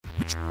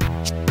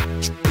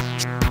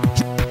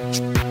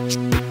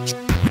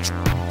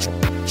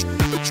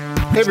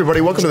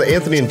everybody, welcome to the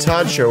Anthony and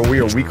Todd Show. We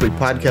are a weekly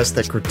podcast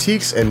that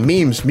critiques and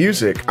memes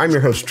music. I'm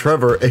your host,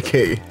 Trevor,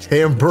 aka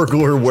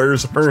Hamburglar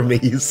Wears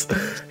Hermes.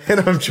 And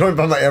I'm joined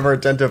by my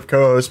ever-attentive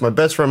co-host, my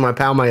best friend, my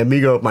pal, my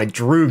amigo, my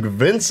droog,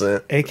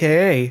 Vincent.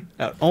 AKA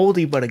an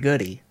oldie but a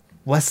goodie.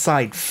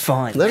 Westside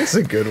Fun. That is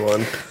a good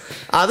one.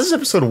 This is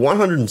episode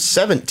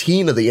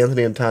 117 of the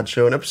Anthony and Todd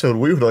Show, an episode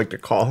we would like to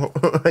call,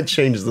 I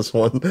changed this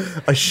one,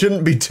 I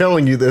shouldn't be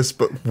telling you this,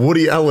 but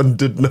Woody Allen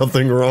did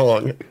nothing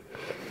wrong.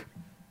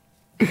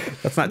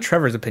 That's not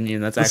Trevor's opinion.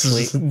 That's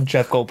actually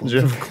Jeff Goldblum.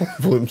 Jeff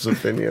Goldblum's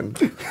opinion.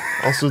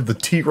 Also, the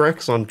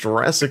T-Rex on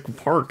Jurassic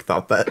Park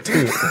thought that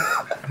too.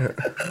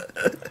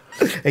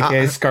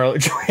 AKA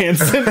Scarlett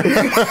Johansson.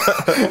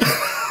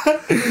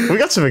 We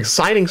got some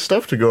exciting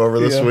stuff to go over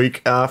this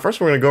week.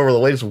 First, we're going to go over the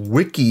latest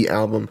Wiki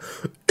album,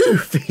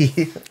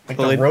 Oofy. Like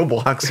the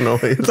Roblox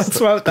noise.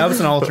 That was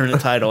an alternate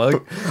title.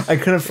 I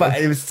couldn't find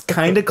it. Was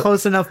kind of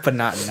close enough, but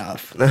not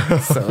enough.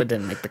 So it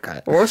didn't make the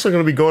cut. We're also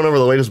going to be going over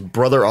the latest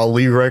Brother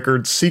Ali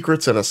record,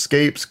 Secrets and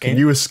Escapes. Can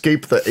you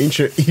escape the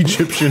ancient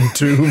Egyptian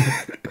tomb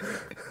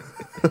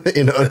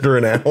in under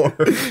an hour?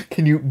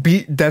 Can you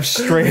beat Death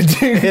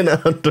Stranding in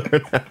under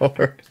an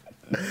hour?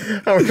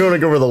 We're going to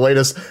go over the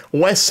latest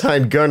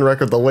Westside Gunn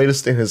record, the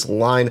latest in his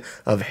line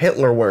of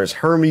Hitler Wears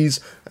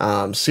Hermes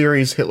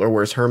series, Hitler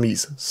Wears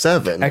Hermes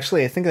 7.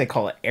 Actually, I think they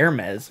call it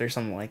Hermes or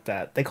something like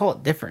that. They call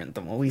it different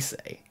than what we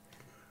say.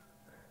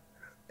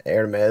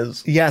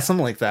 Hermes? Yeah,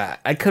 something like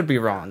that. I could be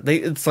wrong.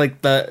 It's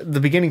like the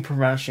beginning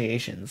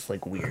pronunciation is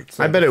like weird.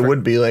 So I bet it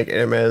would be like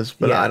Hermes,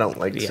 but yeah, I don't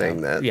like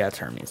saying that. Yeah, it's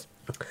Hermes.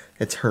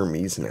 It's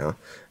Hermes now.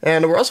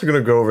 And we're also going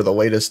to go over the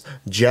latest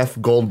Jeff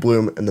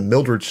Goldblum and the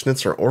Mildred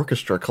Snitzer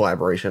Orchestra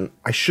collaboration.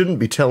 I shouldn't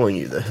be telling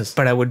you this,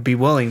 but I would be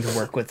willing to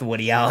work with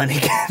Woody Allen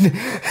again.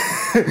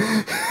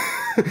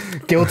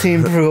 Guilty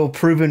until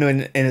proven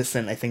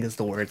innocent, I think is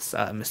the words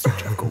Mr.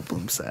 Jeff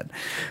Goldblum said.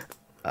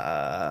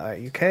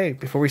 Okay,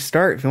 before we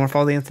start, if you want to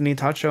follow the Anthony and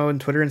Todd Show on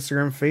Twitter,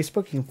 Instagram,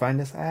 Facebook, you can find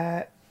us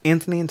at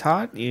Anthony and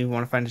Todd. You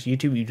want to find us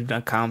YouTube,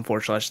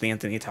 youtube.com/The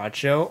Anthony and Todd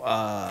Show.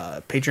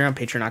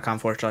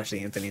 Patreon.com/The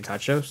Anthony and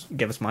Todd Show.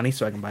 Give us money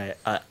so I can buy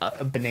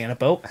a banana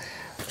boat.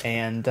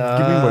 And give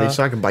me money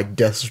so I can buy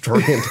Death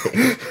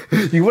Stranding.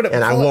 You wouldn't,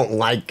 and I won't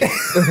like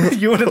it.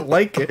 You wouldn't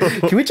like it.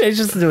 Can we change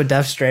this into a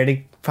Death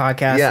Stranding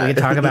podcast? Yeah. We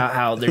can talk about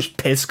how there's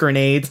piss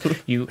grenades.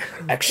 You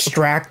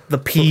extract the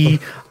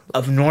pee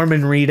of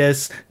Norman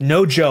Reedus.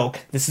 No joke.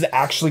 This is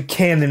actually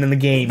canon in the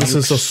game. This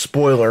is a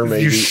spoiler,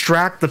 maybe. You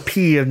extract the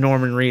pee of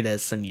Norman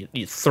Reedus and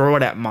you throw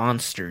it at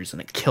monsters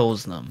and it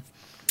kills them.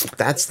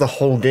 That's the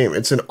whole game.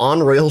 It's an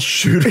on-rail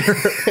shooter.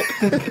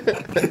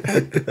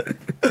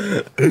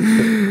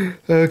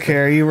 Okay,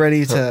 are you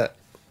ready to...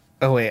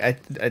 Oh, wait. I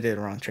did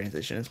a wrong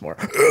transition. It's more...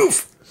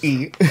 Oof!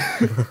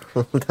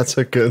 That's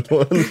a good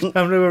one. I'm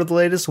going to go to the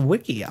latest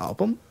Wiki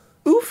album.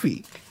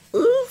 Oofy.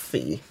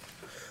 Oofy.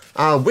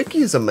 Wiki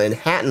is a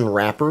Manhattan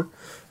rapper,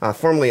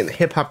 formerly in the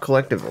hip-hop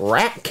collective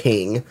Rat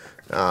King,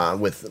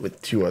 with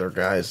two other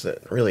guys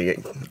that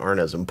really aren't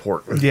as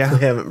important. Yeah.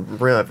 They haven't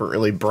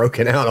really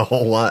broken out a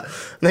whole lot. And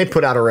they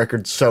put out a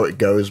record, So It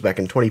Goes, back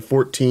in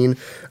 2014.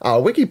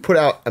 Wiki put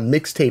out a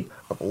mixtape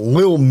of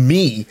Lil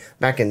Me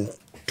back in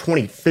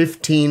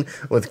 2015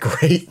 with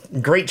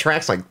great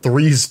tracks like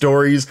 3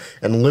 Stories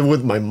and Live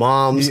With My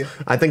Moms. Yeah.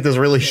 I think this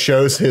really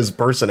shows his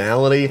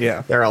personality.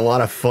 Yeah. They're a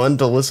lot of fun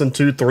to listen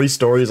to. 3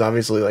 Stories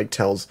obviously like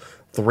tells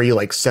 3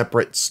 like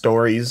separate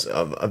stories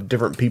of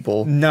different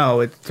people.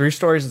 No, 3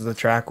 Stories is the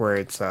track where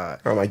it's or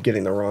am I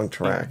getting the wrong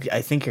track?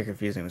 I think you're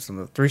confusing with some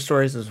of the 3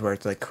 Stories is where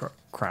it's like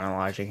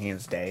chronologically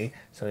his day.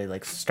 So he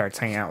like starts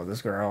hanging out with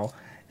this girl.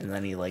 And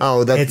then he like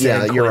hits it and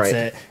quits you're right.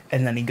 it,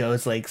 and then he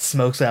goes like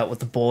smokes out with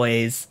the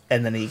boys,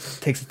 and then he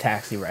takes a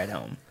taxi ride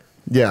home.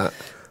 Yeah,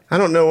 I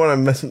don't know what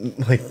I'm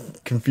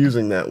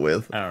confusing that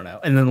with. I don't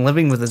know. And then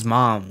Living With His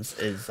Moms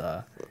is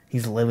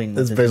he's living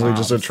with his moms. It's basically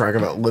just a track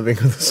about living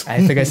with his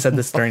moms. I think I said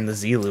this during the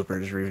Z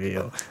Loopers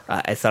review.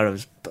 I thought it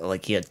was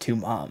like he had 2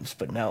 moms,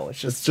 but no,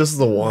 it's just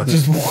the one.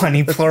 Just one.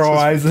 He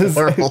pluralizes.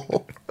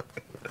 Plural.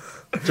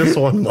 Just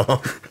one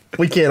mom.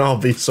 We can't all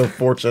be so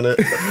fortunate.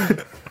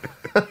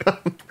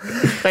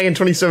 Back in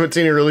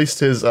 2017, he released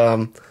his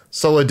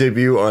solo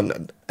debut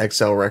on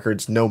XL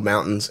Records, No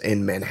Mountains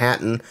in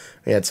Manhattan.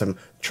 He had some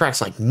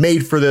tracks like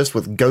Made For This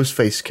with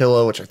Ghostface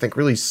Killah, which I think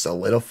really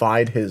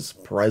solidified his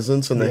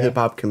presence in the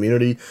hip-hop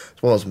community,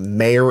 as well as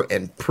Mayor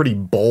and Pretty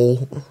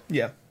Bowl.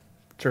 Yeah,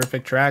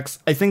 terrific tracks.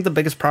 I think the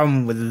biggest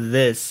problem with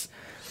this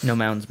No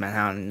Mountains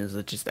Manhattan is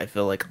that just I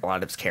feel like a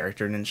lot of his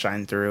character didn't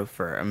shine through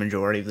for a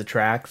majority of the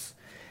tracks,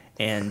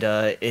 and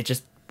it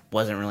just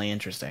wasn't really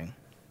interesting.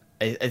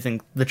 I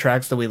think the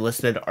tracks that we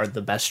listed are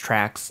the best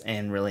tracks,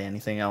 and really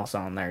anything else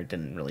on there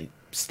didn't really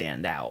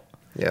stand out.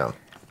 Yeah.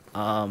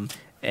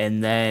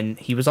 And then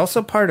he was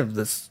also part of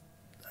this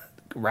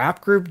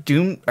rap group,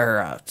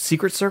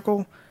 Secret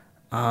Circle.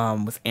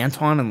 with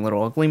Antoine and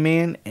Little Ugly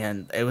Man,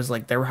 and it was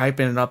like they were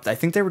hyping it up. I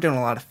think they were doing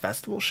a lot of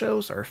festival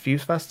shows, or a few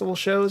festival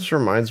shows. This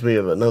reminds me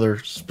of another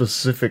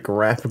specific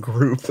rap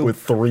group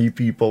with 3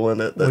 people in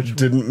it that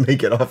didn't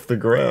make it off the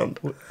ground.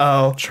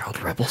 Oh,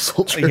 Child Rebel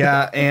Soldier.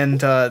 yeah,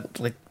 and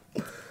like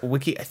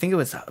Wiki, I think it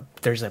was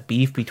there's a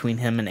beef between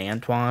him and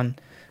Antoine.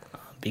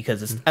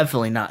 Because it's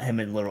definitely not him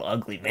and Little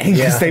Ugly Man.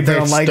 Yeah, they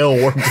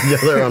still work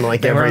together on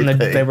like everything.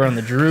 They were on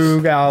the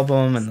Droog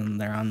album, and then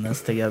they're on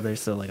this together.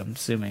 So like, I'm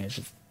assuming it's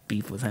just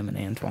beef with him and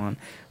Antoine.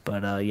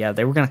 But yeah,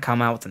 they were gonna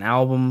come out with an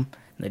album.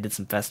 And they did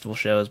some festival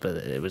shows, but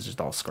it was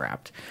just all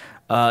scrapped.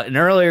 An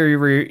earlier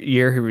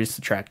year, he released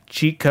the track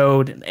 "Cheat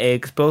Code" and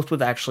 "Eggs." Both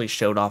with actually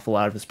showed off a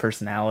lot of his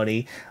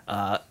personality.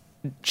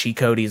 Cheat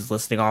Code, he's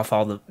listing off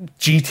all the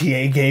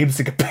GTA games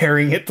and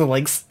comparing it to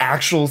like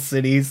actual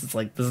cities. It's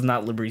like, this is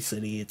not Liberty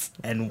City, it's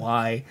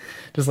NY.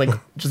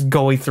 Just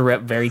going through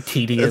it very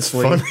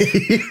tediously.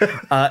 It's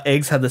funny.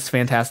 Eggs had this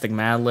fantastic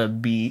Mad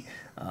Lib beat.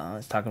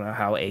 He's talking about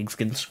how eggs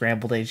getting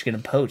scrambled, eggs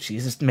getting poached.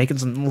 He's just making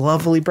some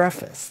lovely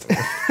breakfast.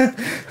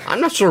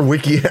 I'm not sure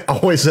Wiki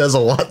always has a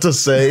lot to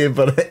say,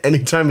 but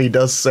anytime he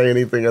does say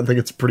anything, I think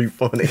it's pretty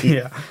funny.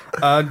 Yeah.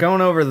 Going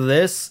over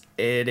this,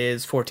 it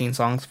is 14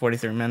 songs,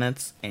 43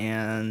 minutes,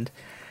 and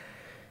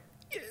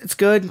it's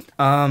good.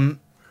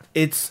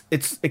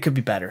 It could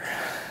be better,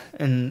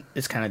 and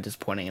it's kind of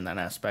disappointing in that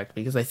aspect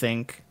because I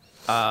think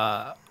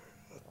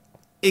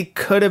it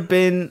could have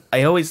been.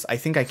 I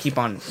think I keep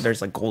on.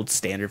 There's like gold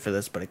standard for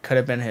this, but it could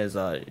have been his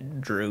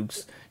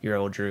Droogs, Your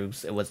Old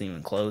Droogs. It wasn't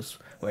even close.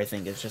 Where I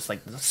think it's just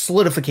like the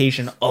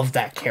solidification of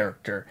that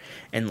character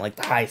and like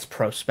the highest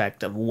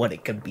prospect of what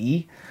it could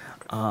be.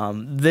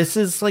 This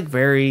is like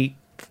very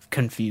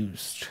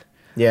confused.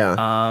 Yeah.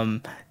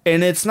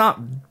 And it's not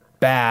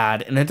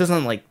bad, and it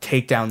doesn't like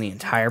take down the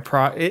entire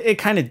it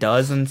kind of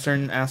does in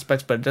certain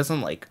aspects, but it doesn't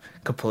like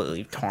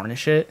completely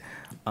tarnish it.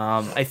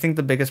 I think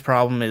the biggest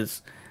problem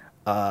is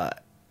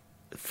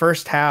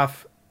first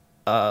half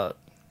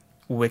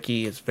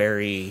Wiki is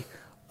very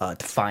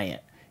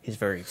defiant. He's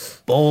very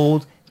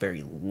bold,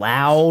 very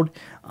loud,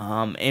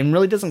 and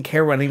really doesn't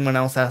care what anyone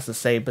else has to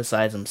say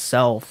besides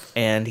himself,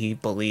 and he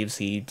believes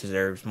he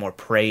deserves more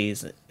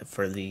praise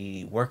for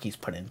the work he's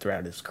put in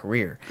throughout his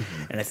career.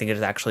 Mm-hmm. And I think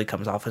it actually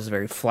comes off as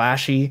very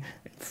flashy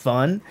and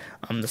fun.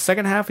 The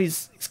second half,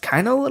 he's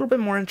kind of a little bit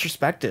more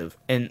introspective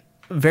and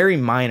very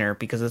minor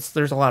because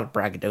there's a lot of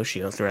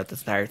braggadocio throughout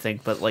this entire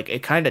thing, but like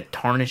it kind of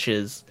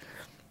tarnishes.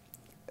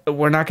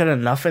 We're not getting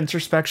enough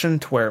introspection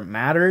to where it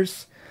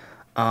matters.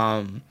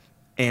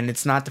 And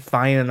it's not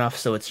defiant enough,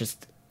 so it's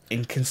just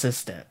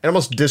inconsistent. It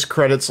almost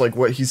discredits like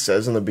what he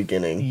says in the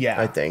beginning. Yeah,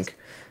 I think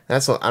I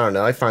don't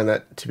know. I find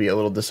that to be a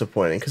little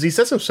disappointing because he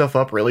sets himself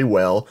up really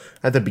well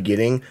at the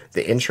beginning.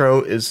 The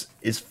intro is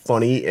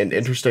funny and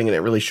interesting, and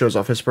it really shows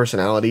off his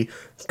personality.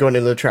 Going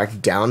into the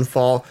track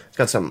 "Downfall," it's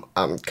got some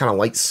kind of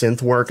light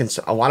synth work and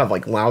a lot of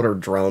like louder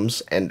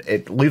drums, and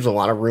it leaves a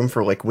lot of room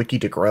for like Wiki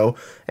to grow.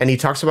 And he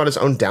talks about his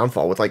own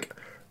downfall with like.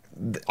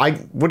 I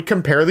would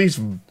compare these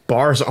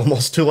bars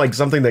almost to like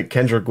something that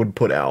Kendrick would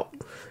put out.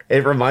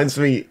 It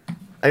reminded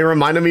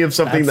me of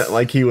something that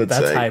like he would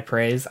say. That's high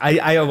praise.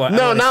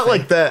 Not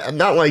like that.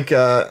 Not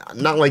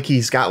like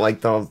he's got like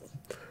the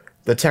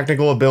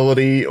technical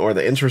ability or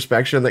the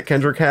introspection that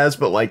Kendrick has,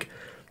 but like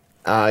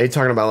he's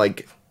talking about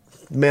like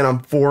man on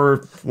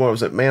 4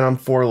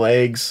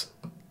 legs.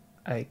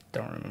 I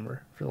don't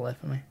remember for the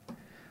life of me.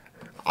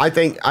 I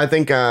think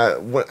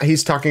what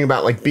he's talking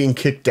about like being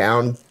kicked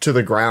down to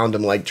the ground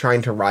and like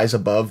trying to rise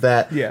above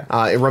that. Yeah.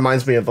 It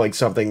reminds me of like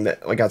something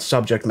that like a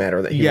subject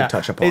matter that he would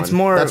touch upon. It's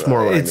more. That's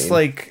more what it's I mean.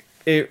 like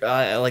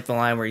like the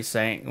line where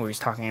he's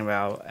talking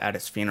about at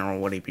his funeral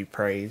would he be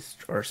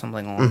praised or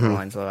something along the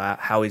lines of that,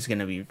 how he's going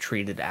to be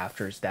treated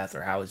after his death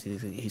or how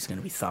he's going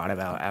to be thought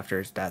about after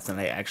his death. And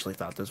I actually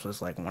thought this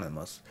was like one of the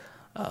most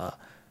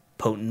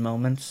potent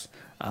moments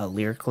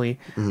lyrically.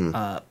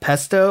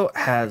 Pesto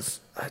has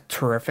a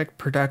terrific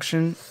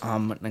production.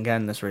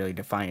 Again, this really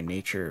defiant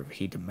nature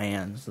he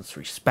demands this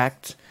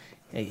respect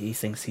he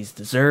thinks he's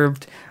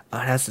deserved. It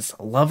has this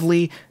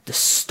lovely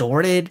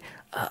distorted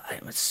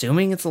I'm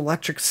assuming it's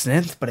electric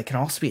synth, but it can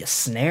also be a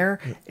snare.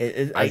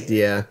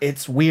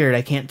 It's weird.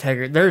 I can't tell.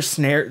 There's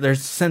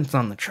synths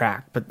on the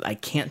track, but I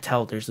can't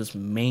tell. There's this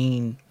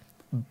main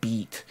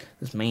beat,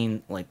 this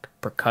main like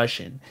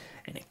percussion,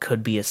 and it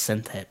could be a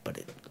synth hit, but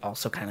it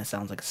also kind of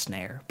sounds like a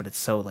snare. But it's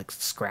so like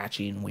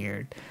scratchy and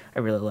weird. I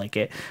really like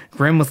it.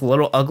 Grim with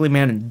Little Ugly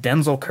Man and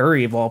Denzel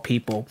Curry of all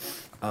people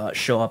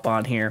show up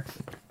on here,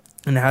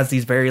 and it has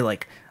these very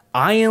like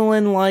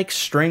island-like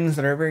strings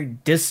that are very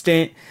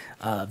distant.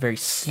 Very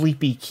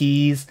sleepy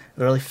keys.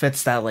 It really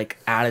fits that like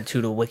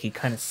attitude of Wiki,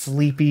 kind of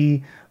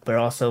sleepy, but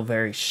also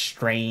very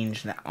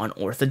strange and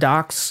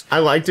unorthodox. I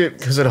liked it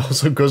because it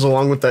also goes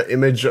along with the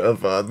image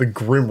of the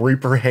Grim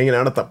Reaper hanging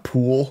out at the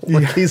pool,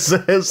 like he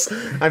says.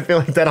 I feel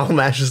like that all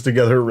matches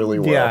together really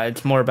well. Yeah,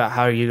 it's more about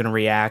how you're going to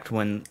react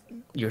when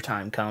your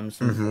time comes.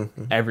 And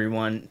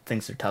everyone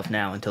thinks they're tough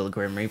now until the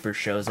Grim Reaper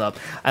shows up.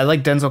 I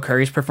like Denzel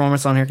Curry's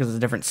performance on here because it's a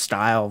different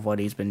style of what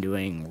he's been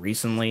doing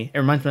recently. It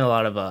reminds me a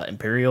lot of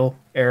Imperial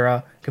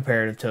era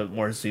compared to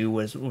where Zoo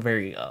was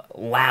very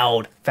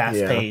loud,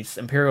 fast-paced.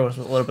 Imperial was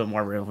a little bit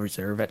more real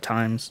reserve at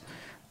times.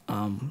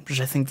 Which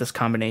I think this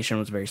combination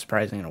was very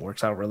surprising and it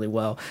works out really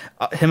well.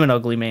 Him and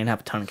Ugly Mane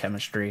have a ton of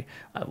chemistry.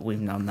 We've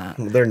known that.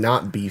 They're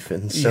not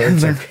beefing, so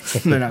it's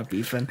okay. They're not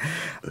beefing.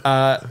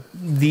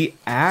 The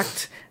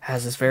act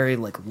has this very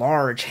like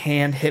large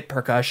hand hit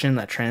percussion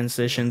that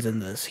transitions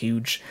into this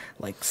huge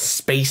like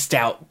spaced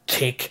out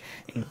kick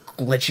and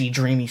glitchy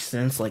dreamy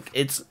synths. Like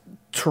it's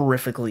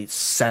terrifically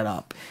set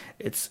up.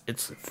 It's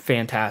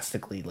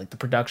fantastically, like the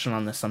production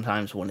on this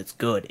sometimes when it's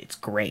good, it's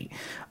great.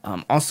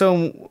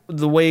 Also,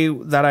 The Way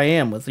That I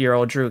Am with Your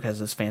Old Droog has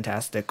this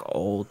fantastic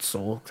old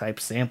soul type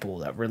sample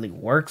that really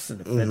works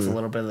and it fits a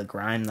little bit of the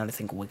grime that I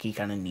think Wiki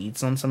kind of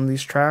needs on some of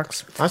these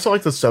tracks. I also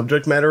like the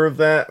subject matter of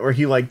that where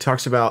he like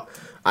talks about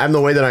I'm the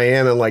way that I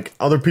am and like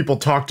other people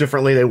talk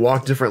differently, they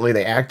walk differently,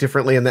 they act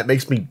differently, and that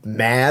makes me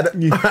mad.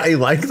 I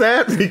like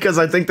that because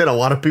I think that a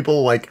lot of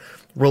people like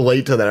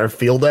relate to that or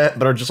feel that,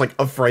 but are just like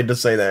afraid to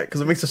say that because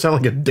it makes it sound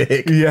like a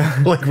dick.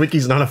 Yeah. Like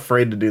Wiki's not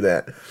afraid to do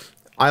that.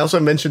 I also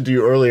mentioned to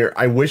you earlier,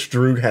 I wish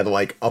Droog had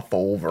like a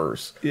full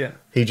verse. Yeah.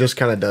 He just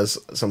kind of does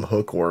some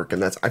hook work,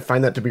 and I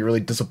find that to be really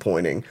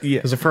disappointing. Yeah.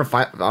 Because for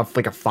like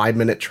a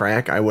 5-minute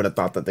track, I would have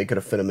thought that they could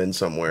have fit him in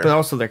somewhere. But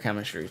also their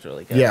chemistry is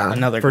really good. Yeah,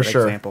 another for good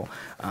sure. example.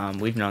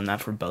 We've known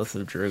that for both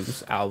of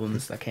Droog's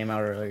albums that came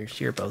out earlier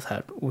this year. Both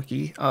had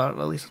Wiki, at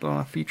least on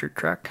a featured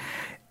track.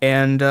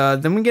 And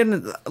then we get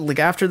into, like,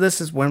 after this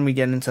is when we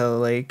get into,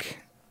 like,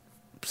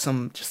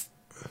 some just,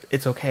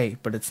 it's okay,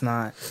 but it's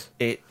not.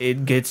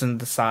 It gets into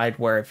the side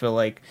where I feel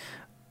like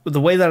The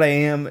Way That I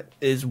Am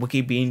is Wiki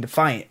being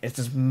defiant. It's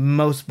his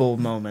most bold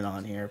moment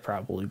on here,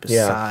 probably,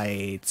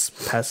 besides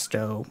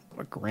Pesto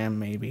or Graham,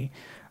 maybe,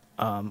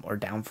 or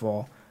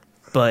Downfall.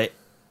 But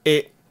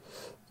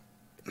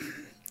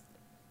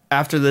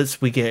after this,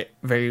 we get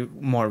very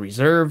more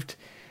reserved.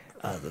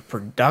 The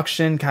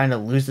production kind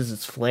of loses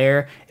its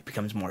flair. It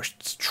becomes more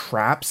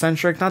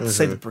trap-centric. Not to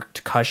say the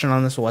percussion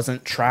on this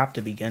wasn't trap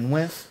to begin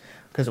with,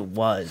 because it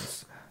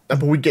was.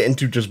 But we get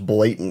into just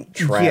blatant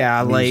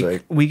trap music.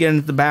 Like, we get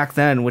into the back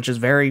then, which is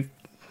very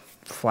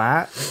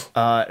flat.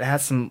 It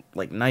has some,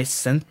 like, nice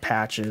synth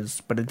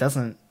patches, but it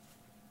doesn't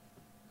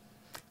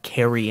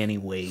carry any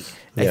weight.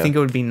 Yeah. I think it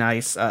would be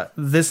nice.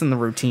 This and The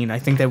Routine, I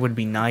think that would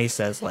be nice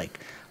as, like,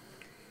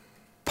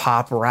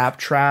 pop rap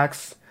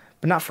tracks.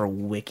 But not for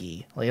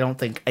Wiki. Like,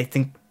 I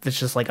think it's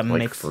just like a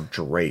mix for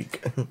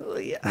Drake.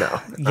 Yeah.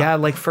 Yeah,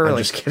 like for I'm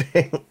like just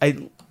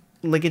kidding.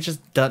 It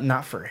just does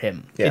not for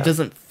him. Yeah. It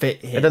doesn't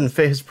fit him. It doesn't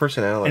fit his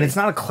personality. And it's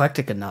not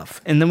eclectic enough.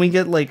 And then we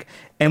get like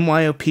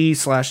MYOP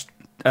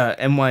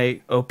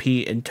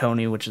and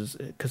Tony, which is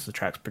because the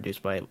track's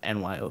produced by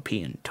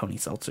NYOP and Tony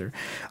Seltzer.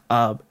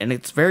 And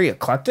it's very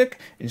eclectic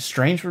and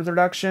strange for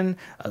production.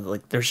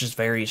 Like there's just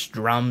various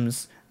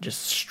drums,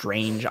 just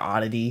strange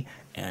oddity.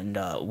 And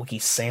Wiki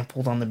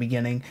sampled on the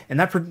beginning, and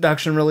that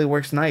production really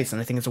works nice.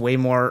 And I think it's way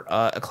more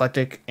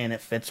eclectic, and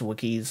it fits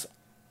Wiki's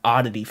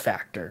oddity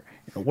factor.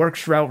 It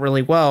works out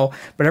really well.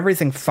 But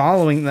everything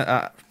following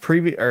the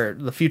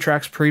the few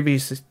tracks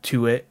previous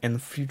to it and the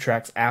few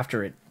tracks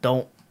after it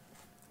don't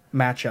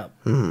match up.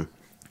 I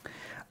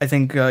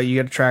think you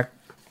get a track,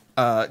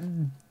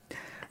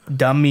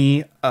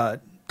 Dummy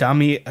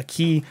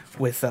Aki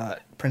with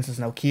Princess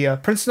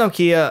Nokia. Princess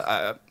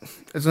Nokia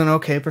is an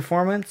okay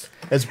performance.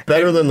 It's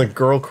better than the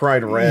Girl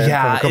Cried Red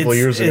from a couple of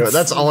years ago.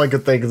 That's all I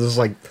could think. This is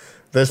like,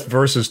 this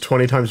verse is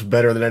 20 times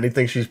better than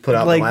anything she's put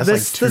out in the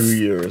last 2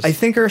 years. I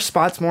think her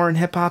spot's more in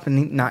hip hop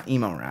and not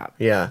emo rap.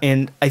 Yeah.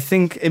 And I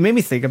think it made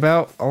me think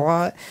about a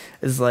lot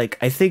is like,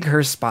 I think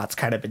her spot's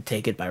kind of been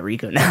taken by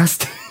Rico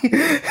Nasty.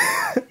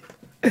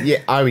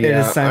 Yeah, in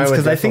a sense,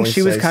 because I think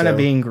she was kind of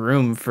being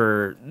groomed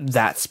for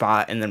that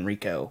spot, and then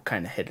Rico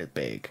kind of hit it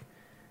big.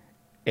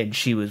 And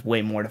she was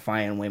way more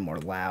defiant, way more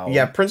loud.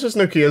 Yeah, Princess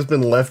Nokia has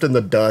been left in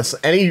the dust.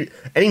 Any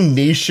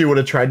niche she would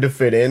have tried to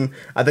fit in,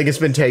 I think it's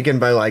been taken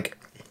by like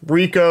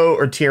Rico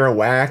or Tierra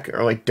Whack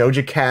or like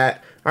Doja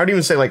Cat. I would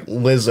even say like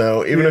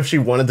Lizzo. Even if she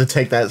wanted to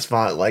take that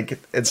spot, like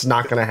it's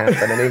not going to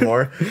happen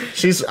anymore.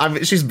 She's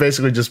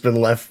basically just been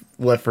left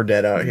for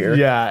dead out here.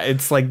 Yeah,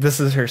 it's like this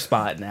is her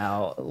spot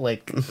now.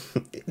 Like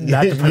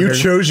you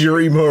chose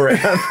your emo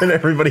rap, and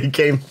everybody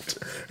came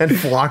and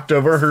flocked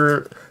over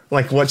her.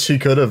 Like what she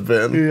could have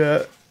been.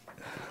 Yeah.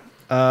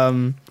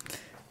 And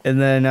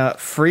then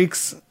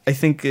Freaks, I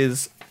think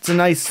it's a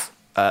nice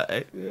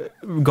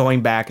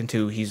going back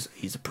into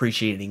he's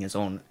appreciating his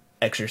own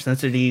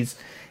eccentricities.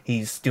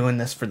 He's doing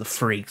this for the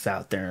freaks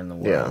out there in the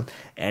world.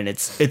 Yeah. And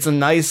it's a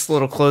nice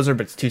little closer,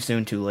 but it's too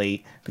soon, too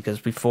late. Because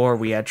before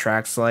we had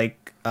tracks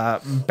like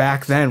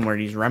back then where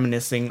he's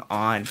reminiscing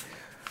on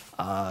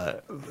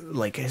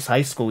like his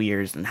high school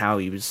years and how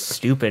he was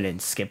stupid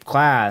and skipped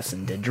class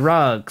and did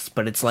drugs.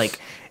 But it's like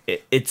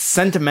it's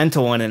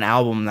sentimental in an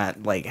album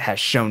that like has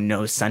shown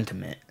no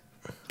sentiment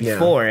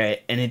before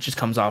it, and it just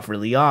comes off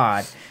really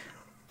odd.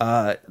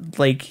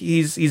 Like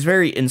he's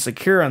very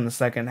insecure on the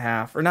second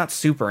half, or not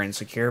super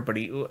insecure, but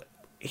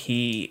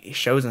he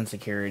shows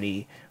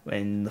insecurity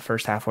in the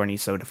first half when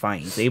he's so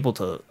defiant. He's able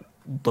to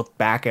look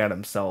back at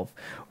himself,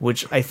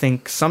 which I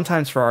think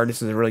sometimes for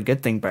artists is a really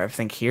good thing, but I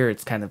think here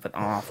it's kind of an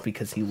off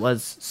because he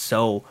was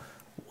so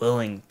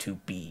willing to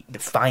be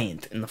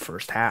defiant in the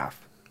first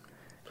half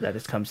that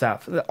it comes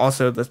out.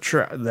 Also,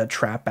 the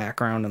trap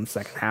background in the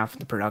second half,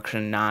 the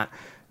production not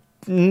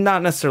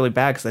necessarily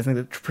bad, because I think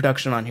the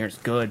production on here is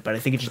good, but I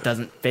think it just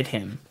doesn't fit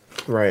him.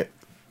 Right.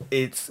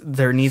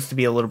 There needs to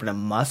be a little bit of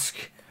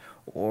musk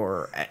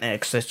or an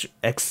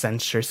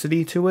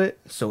eccentricity to it,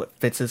 so it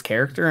fits his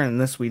character. And in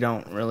this, we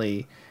don't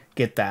really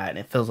get that, and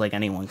it feels like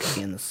anyone could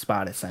be in the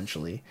spot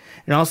essentially.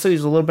 And also,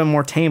 he's a little bit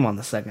more tame on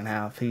the second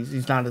half.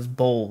 He's not as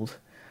bold.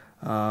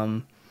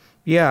 I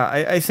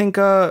think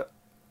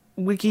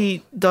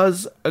Wiki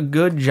does a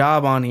good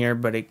job on here,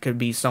 but it could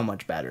be so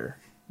much better.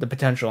 The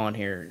potential on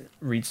here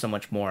reads so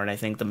much more, and I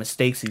think the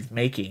mistakes he's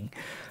making,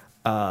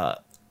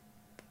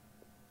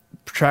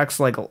 tracks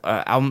like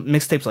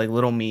mixtapes like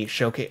Little Me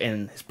showcase,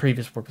 and his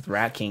previous work with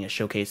Rat King has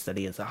showcased that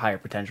he has a higher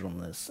potential in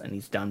this, and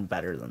he's done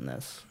better than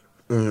this.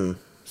 Mm-hmm.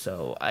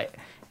 So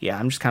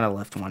I'm just kind of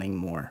left wanting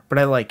more, but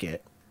I like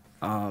it.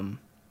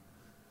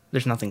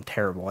 There's nothing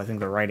terrible. I think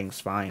the writing's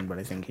fine, but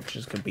I think it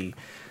just could be,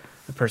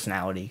 the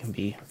personality can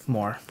be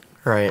more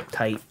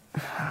tight.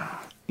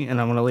 And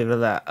I'm going to leave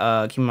it at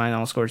that. Keep in mind,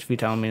 all scores, if you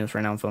tell me this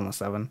right now, I'm feeling a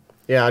 7.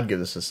 Yeah, I'd give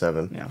this a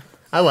 7. Yeah.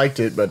 I liked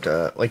it, but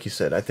like you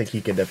said, I think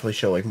he could definitely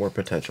show like more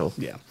potential.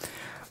 Yeah.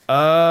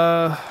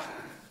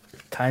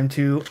 Time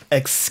to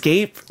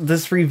escape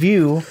this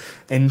review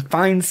and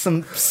find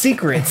some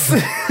secrets.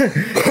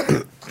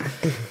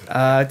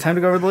 Time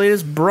to go over the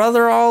latest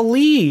Brother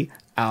Ali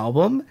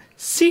album,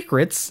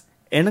 Secrets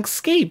and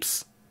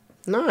Escapes.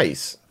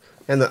 Nice.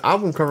 And the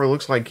album cover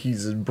looks like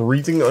he's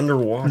breathing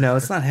underwater. No,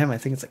 it's not him. I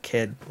think it's a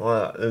kid.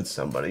 Well, it's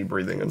somebody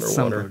breathing underwater.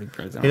 Somebody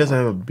breathing underwater. He doesn't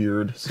have a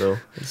beard, so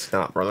it's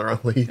not Brother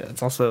Ali. Yeah,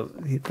 it's also,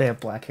 they have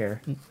black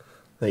hair.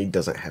 He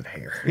doesn't have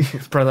hair.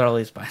 Brother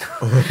Ali's fine.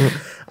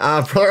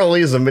 Brother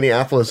Ali is a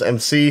Minneapolis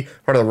MC,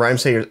 part of the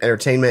Rhymesayers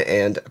Entertainment,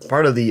 and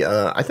part of the,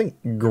 I think,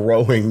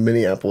 growing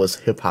Minneapolis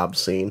hip-hop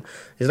scene.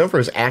 He's known for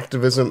his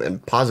activism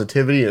and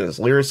positivity and his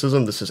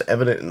lyricism. This is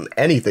evident in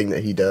anything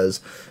that he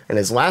does. And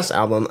his last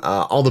album,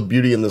 All the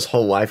Beauty in This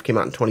Whole Life, came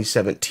out in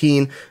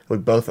 2017. We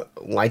both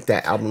like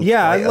that album.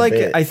 Yeah, I like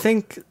it. I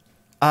think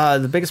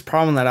the biggest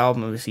problem with that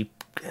album is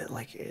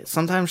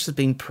sometimes just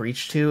being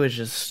preached to is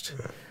just...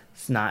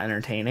 it's not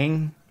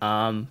entertaining.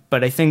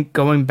 But I think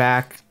going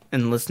back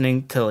and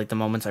listening to like the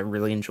moments I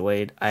really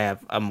enjoyed, I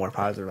have a more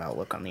positive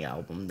outlook on the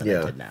album than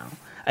I did now.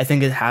 I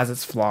think it has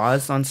its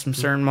flaws on some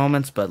certain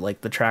moments, but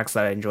like the tracks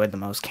that I enjoyed the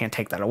most, Can't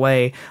Take That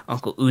Away,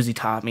 Uncle Uzi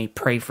Taught Me,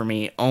 Pray For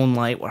Me, Own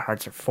Light, What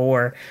Hearts Are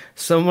For.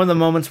 Some of the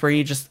moments where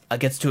he just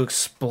gets to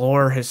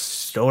explore his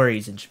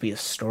stories and just be a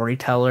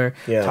storyteller,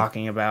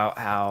 talking about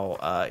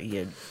how he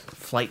had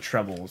flight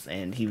troubles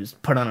and he was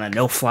put on a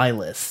no-fly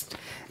list.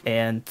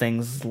 And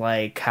things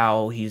like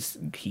how he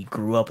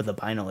grew up with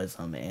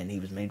albinism and he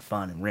was made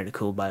fun and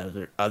ridiculed by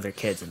other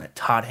kids, and it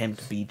taught him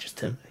to be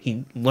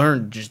he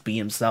learned to just be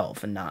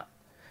himself and not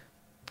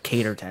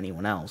cater to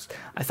anyone else.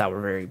 I thought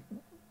were very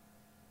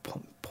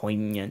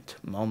poignant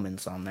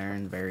moments on there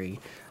and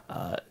very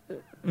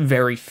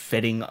very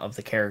fitting of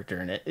the character,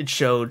 and it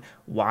showed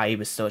why he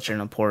was such an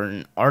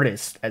important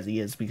artist as he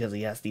is, because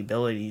he has the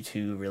ability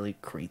to really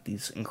create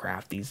these and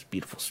craft these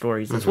beautiful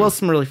stories, as well as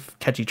some really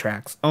catchy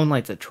tracks. Own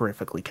Light's a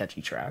terrifically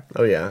catchy track.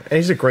 Oh yeah, and he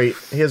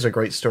has a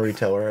great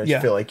storyteller. I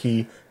just feel like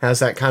he has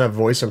that kind of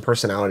voice and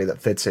personality that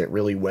fits it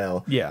really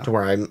well. Yeah, to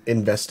where I'm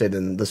invested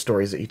in the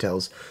stories that he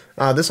tells.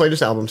 This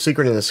latest album,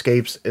 Secret and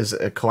Escapes, is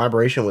a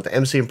collaboration with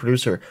MC and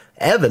producer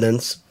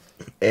Evidence,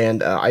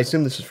 and I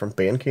assume this is from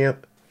Bandcamp.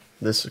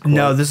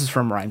 No, this is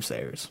from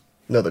Rhymesayers.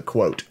 No, the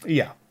quote.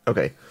 Yeah.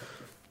 Okay.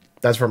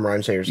 That's from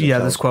Rhymesayers. Yeah,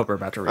 this quote we're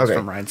about to read is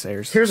from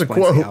Rhymesayers. Here's a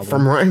quote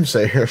from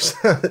Rhymesayers.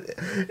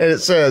 And it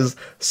says,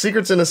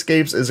 Secrets and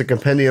Escapes is a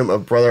compendium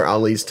of Brother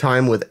Ali's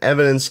time with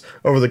Evidence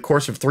over the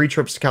course of 3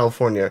 trips to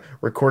California,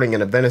 recording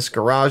in a Venice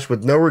garage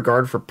with no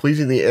regard for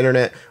pleasing the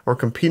internet or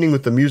competing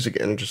with the music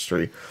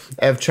industry.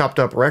 Ev chopped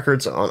up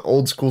records on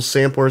old school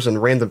samplers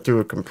and ran them through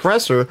a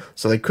compressor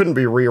so they couldn't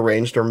be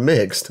rearranged or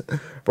mixed.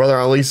 Brother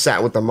Ali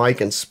sat with the mic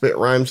and spit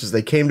rhymes as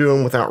they came to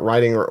him without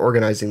writing or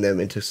organizing them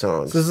into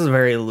songs. This is a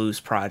very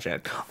loose project.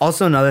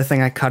 Also, another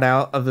thing I cut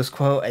out of this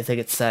quote, I think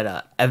it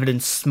said,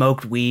 Evidence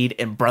smoked weed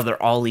and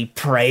Brother Ali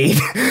prayed.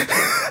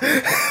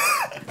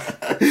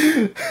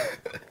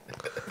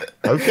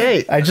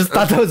 Okay. I just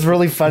thought that was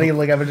really funny.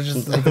 Like, I would have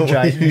just like a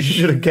giant. You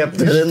should have kept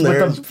it in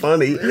there. It's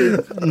funny.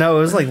 No, it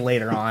was like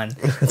later on.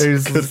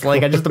 There's this,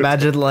 like, I just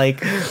imagined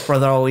like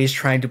Brother always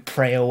trying to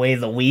pray away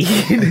the weed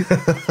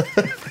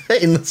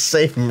in the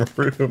same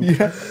room.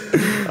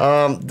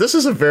 Yeah. This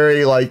is a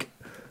very like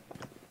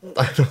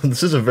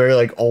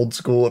old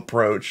school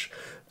approach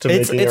to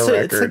making a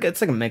record.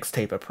 It's like a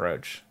mixtape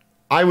approach.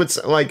 I would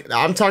say, like,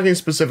 I'm talking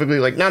specifically,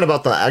 like, not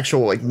about the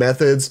actual, like,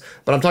 methods,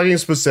 but I'm talking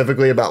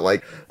specifically about,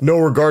 like, no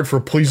regard for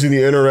pleasing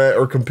the internet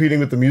or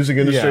competing with the music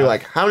industry. Yeah.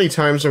 Like, how many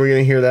times are we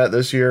going to hear that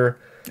this year?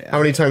 Yeah. How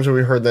many times have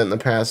we heard that in the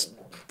past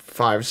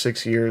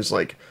 5-6 years?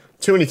 Like,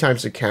 too many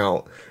times to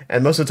count.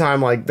 And most of the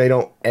time, like, they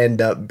don't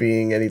end up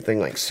being anything,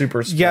 like,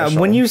 super special. Yeah,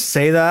 when you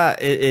say that,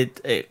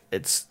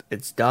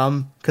 it's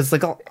dumb because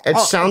like it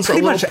sounds a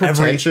little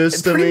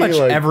pretentious to me. Pretty much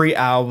like, every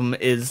album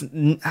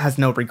has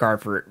no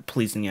regard for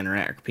pleasing the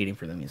internet or competing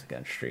for the music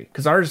industry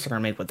because artists are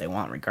gonna make what they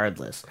want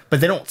regardless,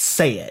 but they don't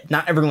say it.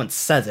 Not everyone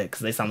says it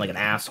because they sound like an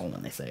asshole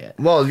when they say it.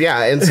 Well,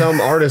 yeah, and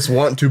some artists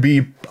want to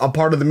be a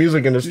part of the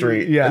music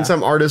industry, Yeah. and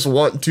some artists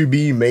want to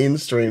be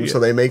mainstream, so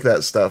they make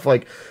that stuff.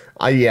 Like,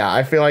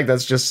 I feel like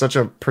that's just such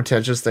a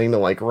pretentious thing to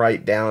like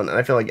write down, and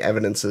I feel like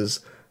Evidence is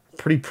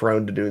pretty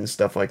prone to doing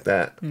stuff like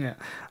that. Yeah.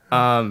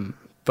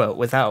 But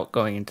without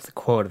going into the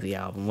quote of the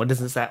album, what is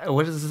this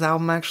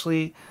album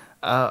actually?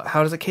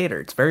 How does it cater?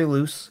 It's very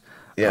loose.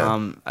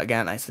 Yeah.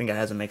 Again, I think it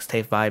has a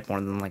mixtape vibe more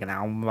than like an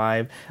album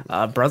vibe.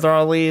 Brother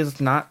Ali is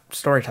not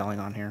storytelling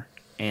on here,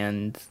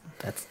 and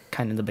that's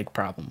kind of the big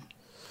problem.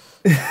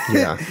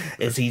 Yeah.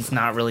 Is he's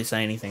not really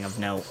saying anything of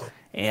note,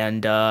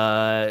 and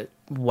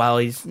while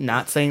he's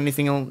not saying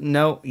anything of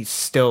note, he's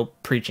still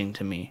preaching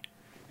to me,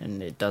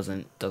 and it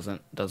doesn't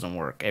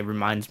work. It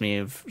reminds me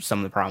of some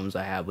of the problems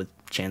I had with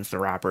Chance the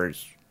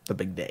Rapper's The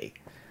Big Day.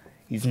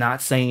 He's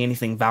not saying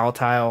anything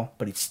volatile,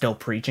 but he's still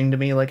preaching to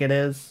me like it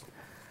is.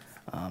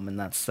 And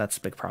that's a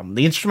big problem.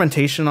 The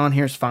instrumentation on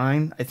here is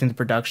fine. I think the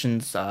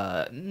production's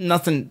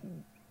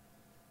nothing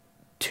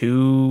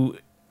too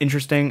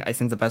interesting. I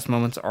think the best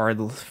moments are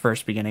the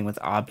first beginning with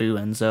Abu,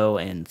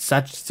 Enzo, and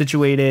Such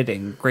Situated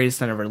and Greatest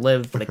That Ever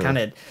Lived. But it kind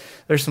of,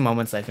 there's some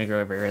moments I think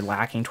are very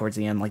lacking towards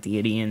the end, like the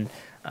Idian,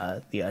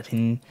 the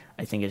Atin.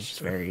 I think it's just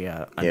very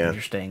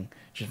uninteresting,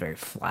 just very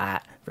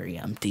flat, very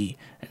empty,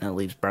 and it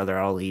leaves Brother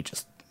Ali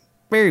just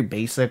very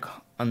basic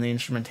on the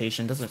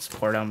instrumentation. Doesn't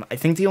support him. I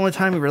think the only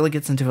time he really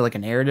gets into like a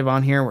narrative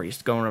on here where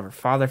he's going over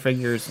father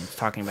figures and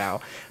talking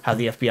about how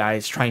the FBI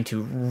is trying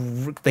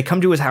to they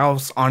come to his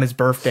house on his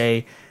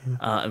birthday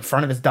in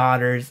front of his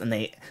daughters, and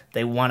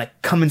they want to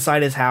come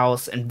inside his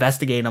house,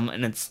 investigate him,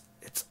 and it's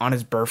on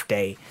his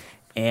birthday,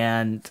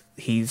 and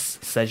he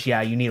says,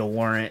 yeah, you need a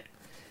warrant.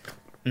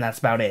 And that's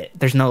about it.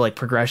 There's no like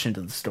progression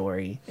to the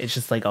story. It's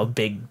just like a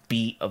big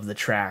beat of the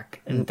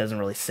track, and it doesn't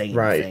really say anything.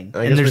 Right. I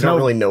and guess we don't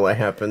really know what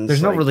happens.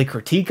 There's like, no really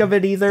critique of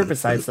it either,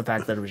 besides the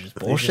fact that it was just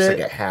bullshit. Just like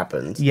it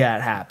happened. Yeah,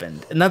 it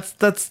happened, and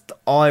that's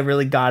all I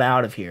really got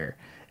out of here.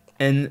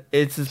 And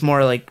it's just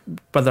more like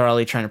Brother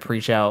Ali trying to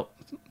preach out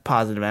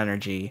positive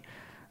energy,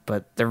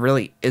 but there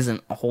really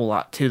isn't a whole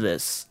lot to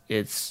this.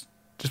 It's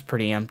just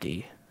pretty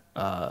empty.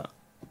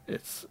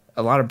 It's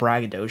a lot of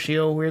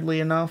braggadocio, weirdly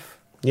enough.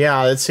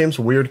 Yeah, it seems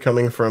weird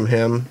coming from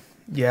him.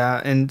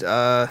 Yeah, and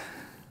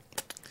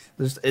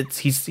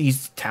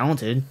he's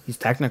talented. He's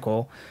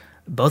technical.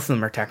 Both of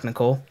them are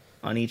technical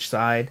on each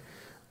side.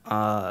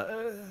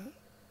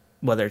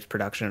 Whether it's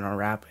production or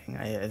rapping,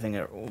 I think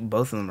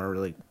both of them are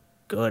really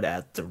good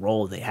at the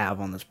role they have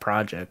on this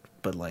project.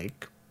 But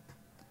like,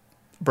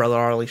 Brother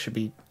Ali should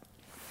be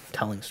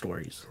telling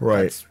stories,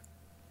 right,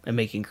 and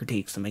making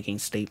critiques and making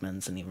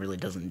statements, and he really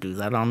doesn't do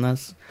that on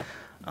this.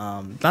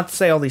 Not to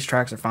say all these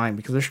tracks are fine,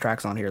 because there's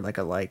tracks on here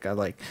I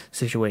like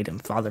Situate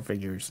and Father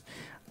Figures,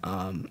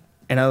 and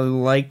I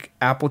like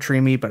Apple Tree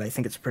Me, but I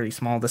think it's pretty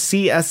small. The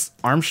C.S.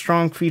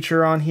 Armstrong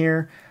feature on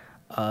here,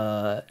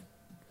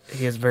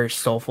 he has a very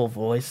soulful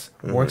voice,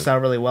 works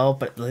out really well,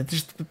 but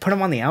just put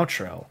him on the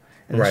outro.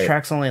 And this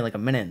track's only like a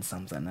minute and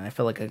something, and I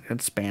feel like I could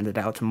expand it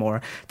out to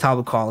more.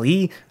 Talib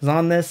Kweli is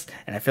on this,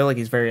 and I feel like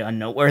he's very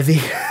unnoteworthy,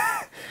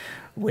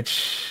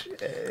 which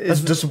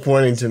that's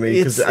disappointing to me,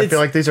 because I feel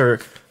like these are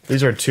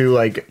two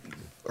like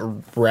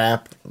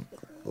rap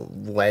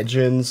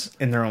legends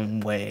in their own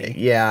way.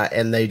 Yeah,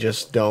 and they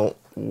just don't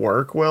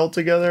work well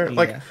together. Yeah.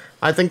 Like,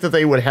 I think that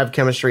they would have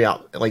chemistry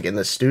out like in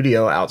the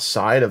studio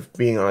outside of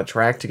being on a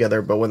track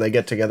together, but when they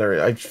get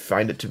together, I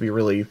find it to be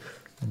really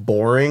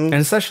boring.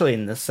 And especially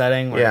in this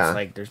setting where it's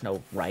like there's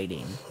no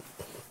writing.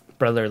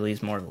 Brother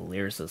Lee's more of a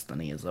lyricist than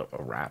he is a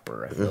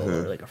rapper, I feel,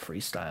 or like a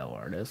freestyle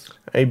artist.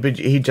 But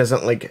he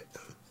doesn't like.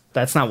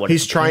 That's not what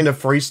he's trying to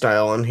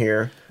freestyle on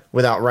here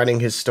without writing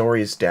his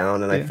stories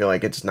down, and I feel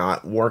like it's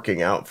not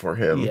working out for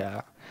him.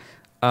 Yeah.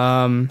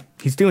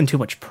 He's doing too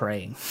much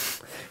praying.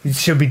 He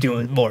should be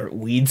doing more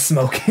weed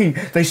smoking.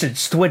 They should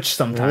switch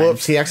sometimes.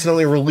 Whoops, he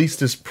accidentally released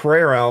his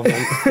prayer album.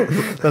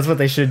 That's what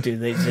they should do.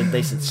 They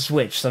should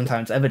switch.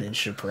 Sometimes Evidence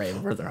should pray,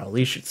 and Brother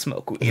Ali should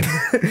smoke weed.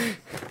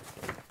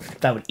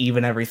 That would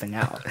even everything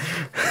out.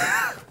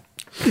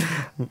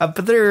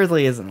 But there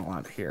really isn't a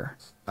lot here.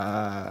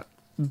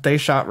 They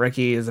Shot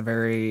Ricky is a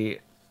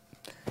very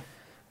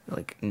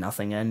like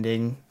nothing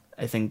ending.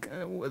 I think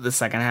the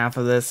second half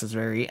of this is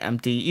very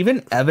empty.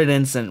 Even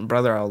Evidence and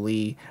Brother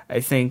Ali, I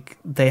think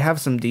they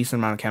have some decent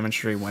amount of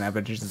chemistry when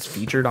Evidence is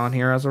featured on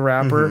here as a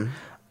rapper.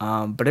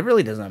 But it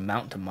really doesn't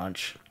amount to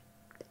much.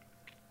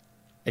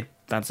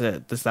 That's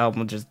it. This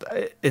album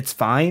it's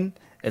fine.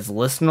 It's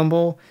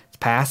listenable. It's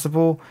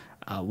passable.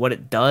 What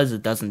it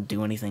doesn't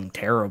do anything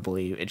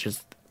terribly. It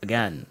just,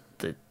 again,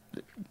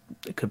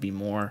 it could be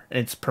more.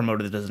 It's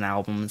promoted as an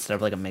album instead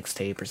of like a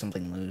mixtape or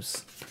something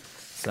loose.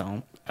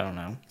 So, I don't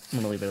know. I'm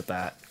going to leave it at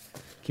that.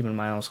 Keeping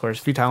my own scores.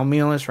 Futile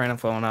Mealist, right now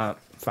filling up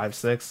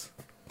 5.6.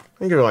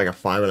 I give it like a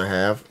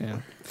 5.5. Yeah.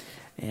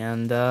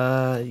 And,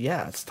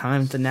 yeah, it's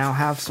time to now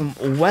have some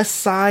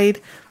Westside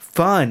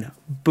fun.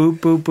 Boo,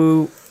 boo,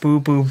 boo, boo,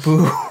 boo,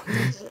 boo.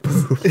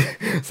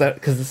 So,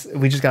 because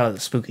we just got out of the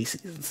spooky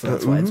season, so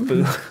that's why it's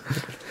boo.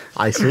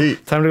 I see.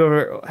 Time to go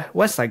over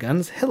Westside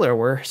Gunn's Hitler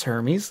Wears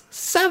Hermes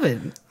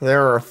 7.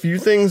 There are a few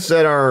things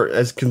that are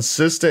as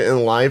consistent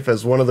in life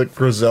as one of the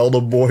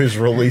Griselda boys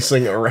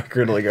releasing a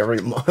record like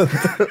every month.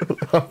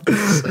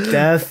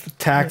 Death,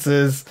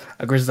 taxes,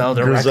 a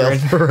Griselda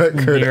record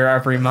near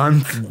every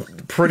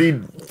month.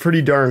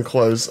 Pretty darn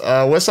close.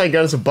 Westside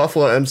Gunn is a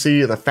Buffalo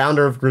MC and the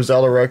founder of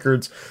Griselda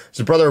Records. He's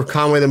the brother of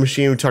Conway the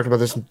Machine. We talked about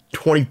this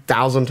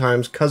 20,000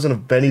 times. Cousin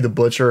of Benny the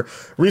Butcher.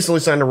 Recently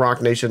signed to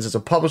Rock Nations. It's a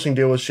publishing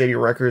deal with Shady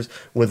Records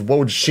with What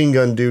Would Shin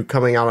Gun Do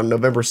coming out on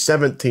November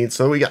 17th.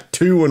 So we got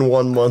 2 in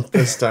 1 month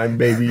this time,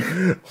 baby.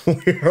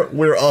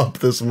 We're up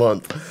this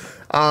month.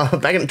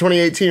 Back in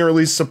 2018, he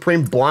released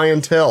Supreme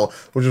Blientele,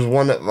 which is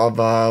one of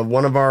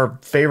our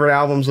favorite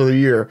albums of the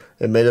year.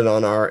 It made it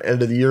on our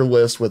end of the year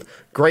list with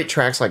great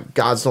tracks like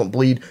Gods Don't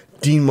Bleed,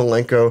 Dean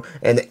Malenko,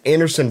 and the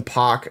Anderson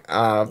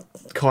 .Paak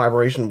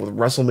collaboration with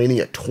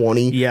WrestleMania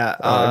 20. Yeah,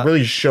 it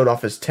really showed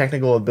off his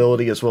technical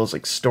ability as well as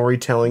like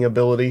storytelling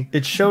ability.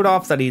 It showed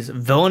off that he's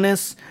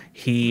villainous.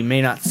 He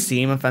may not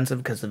seem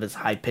offensive because of his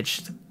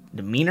high-pitched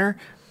demeanor,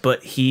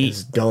 but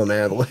his dumb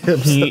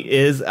ad-libs. He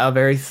is a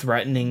very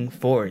threatening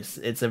force.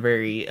 It's a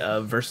very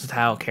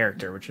versatile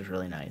character, which is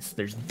really nice.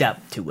 There's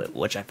depth to it,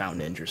 which I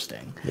found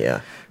interesting.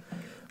 Yeah.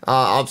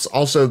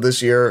 Also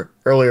this year,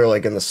 earlier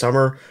like in the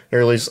summer, he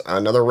released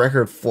another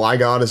record, Fly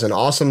God is an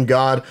Awesome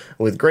God,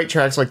 with great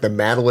tracks like the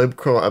Mad Lib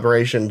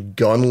collaboration,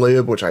 Gun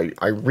Lib, which I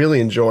really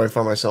enjoy. I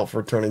find myself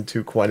returning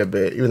to quite a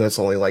bit, even though it's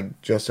only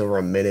like just over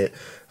a minute.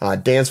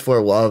 Dance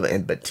Floor Love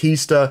and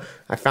Batista.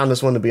 I found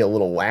this one to be a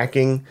little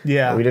lacking.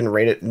 Yeah. We didn't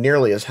rate it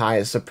nearly as high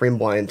as Supreme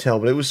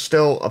Blientele, but it was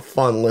still a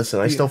fun listen.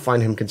 I still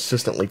find him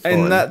consistently fun.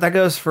 And that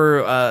goes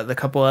for the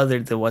couple other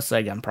the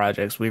Westside Gunn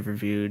projects we've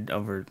reviewed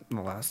over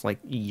the last like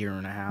year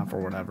and a half or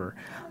whatever.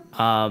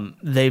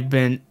 They've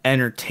been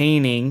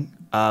entertaining,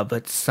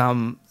 but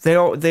some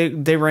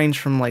they range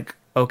from like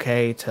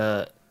okay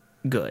to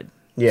good.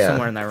 Yeah.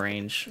 Somewhere in that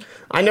range.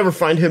 I never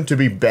find him to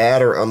be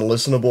bad or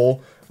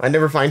unlistenable. I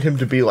never find him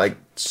to be like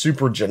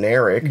super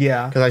generic.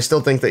 Yeah. Because I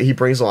still think that he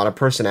brings a lot of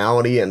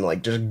personality and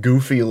like just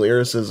goofy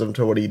lyricism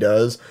to what he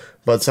does.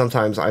 But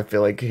sometimes I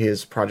feel like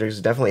his projects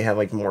definitely have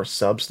like more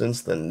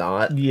substance than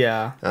not.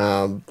 Yeah.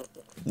 And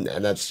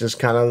that's just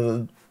kind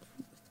of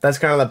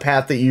the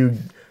path that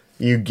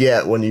you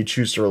get when you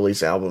choose to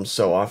release albums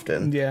so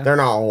often. Yeah. They're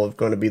not all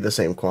going to be the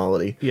same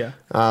quality. Yeah.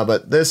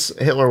 But this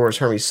Hitler Wears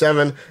Hermes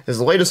 7 is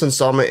the latest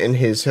installment in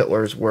his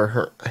Hitler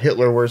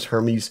Wears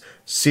Hermes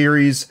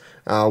series.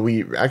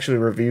 We actually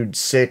reviewed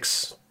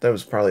 6. That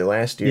was probably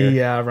last year.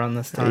 Yeah, around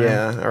this time.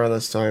 Yeah, around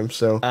this time.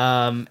 So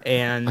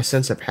and I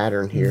sense a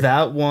pattern here.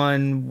 That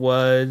one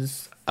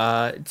was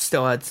it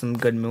still had some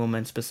good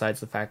moments besides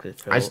the fact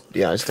that I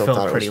still thought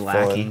it was pretty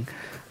lacking.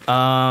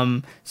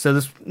 So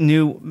this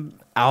new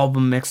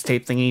album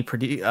mixtape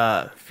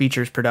thingy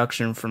features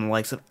production from the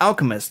likes of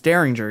Alchemist,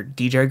 Derringer,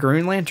 DJ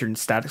Green Lantern,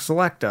 Static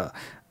Selecta,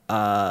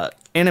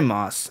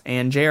 Animos,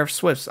 and J.R.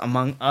 Swifts,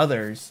 among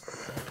others.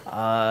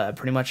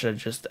 Pretty much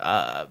just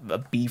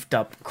a beefed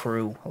up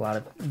crew. A lot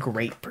of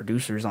great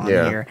producers on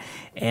here.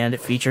 And it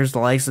features the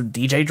likes of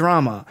DJ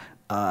Drama,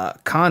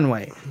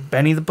 Conway,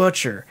 Benny the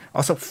Butcher.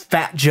 Also,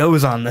 Fat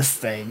Joe's on this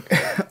thing.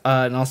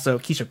 And also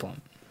Keisha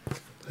Plum,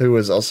 who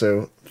was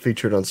also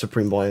featured on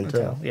Supreme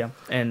Blientele. Yeah,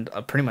 and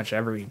pretty much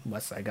every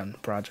Westside Gunn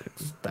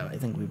project that I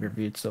think we've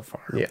reviewed so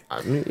far. Yeah,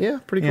 I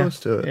mean, pretty close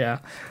to it.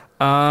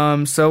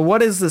 Yeah. So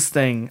what is this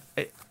thing?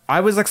 I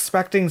was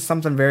expecting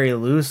something very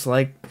loose,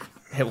 like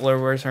Hitler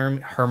Wears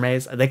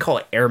Hermes. They call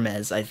it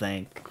Hermes, I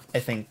think.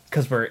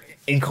 Because we're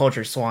in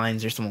culture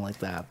swines or something like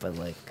that, but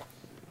like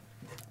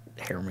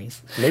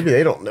Hermes. Maybe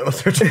they don't know what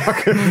they're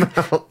talking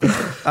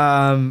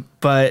about.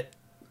 But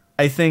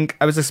I think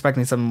I was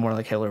expecting something more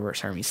like Hitler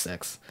Wears Hermes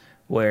 6.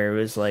 Where it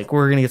was like,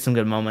 we're going to get some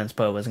good moments,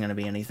 but it wasn't going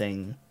to be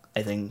anything,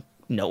 I think,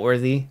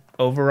 noteworthy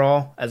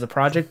overall as a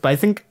project. But I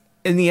think,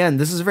 in the end,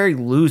 this is very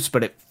loose,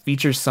 but it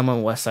features some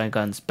of Westside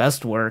Gunn's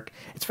best work.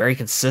 It's very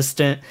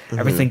consistent. Mm-hmm.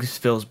 Everything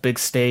feels big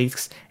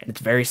stakes, and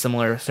it's very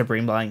similar to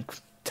Supreme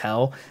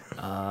Blientele.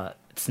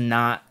 It's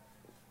not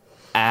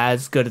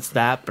as good as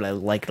that, but I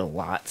like it a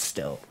lot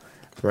still.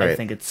 Right. I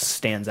think it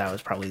stands out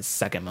as probably the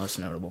second most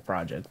notable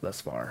project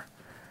thus far,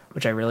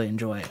 which I really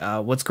enjoy.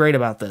 What's great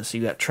about this,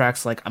 you got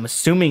tracks like, I'm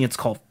assuming it's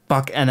called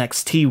Fuck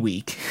NXT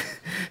Week.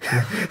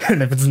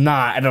 And if it's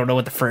not, I don't know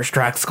what the first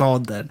track's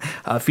called then.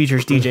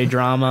 Features DJ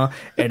Drama.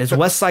 And is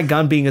Westside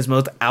Gunn being his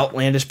most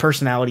outlandish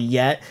personality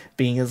yet,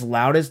 being his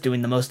loudest,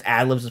 doing the most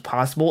ad-libs as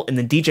possible, and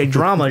then DJ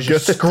Drama is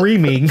just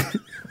screaming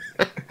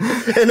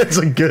And it's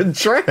a good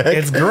track.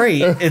 It's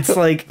great. It's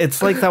like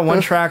that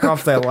one track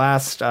off that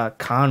last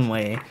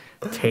Conway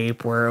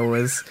tape where it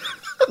was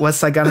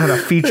Westside Gunn had a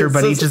feater,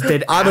 but he just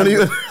did. I don't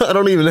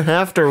even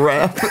have to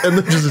rap, and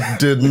they just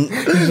didn't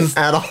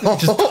at all.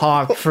 Just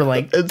talked for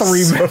like 3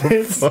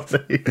 minutes.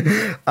 Funny.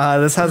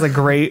 This has a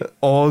great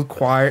old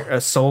choir, a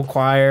soul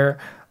choir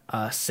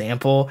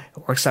sample.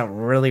 It works out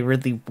really,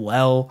 really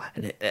well,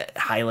 and it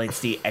highlights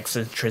the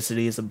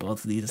eccentricities of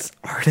both of these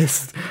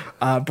artists.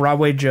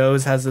 Broadway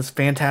Joe's has this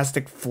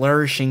fantastic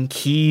flourishing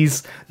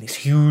keys, these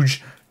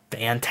huge,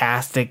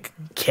 fantastic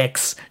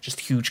kicks, just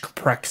huge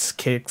compressed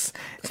kicks,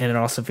 and it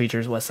also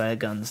features Westside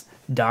Gunn's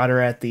daughter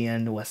at the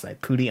end, Westside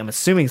Pootie. I'm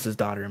assuming it's his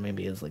daughter,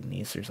 maybe his like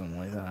niece or something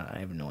like that. I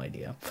have no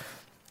idea.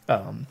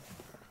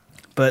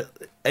 But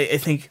I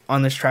think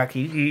on this track,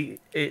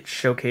 it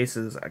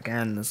showcases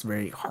again this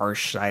very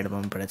harsh side of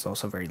him, but it's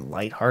also very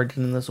lighthearted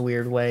in this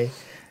weird way.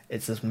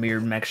 It's this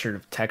weird mixture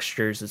of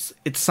textures.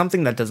 It's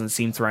something that doesn't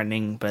seem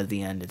threatening, but at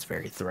the end, it's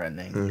very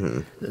threatening. Mm-hmm.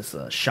 This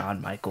Shawn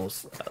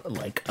Michaels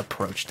like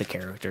approach to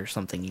character,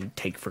 something you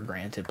take for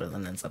granted, but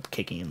then ends up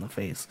kicking you in the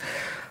face.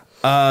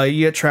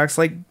 You get tracks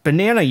like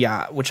Banana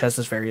Yacht, which has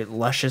this very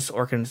luscious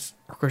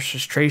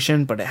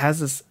orchestration, but it has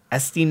this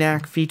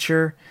SD-NAC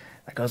feature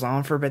that goes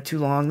on for a bit too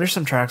long. There's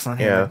some tracks on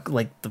here,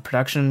 like the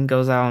production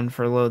goes on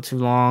for a little too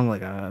long,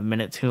 like a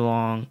minute too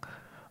long.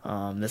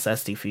 This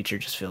SD feature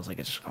just feels like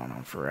it's just going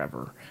on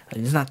forever. I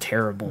mean, it's not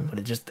terrible, but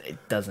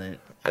it doesn't.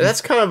 That's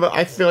kind of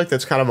I feel like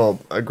that's kind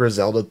of a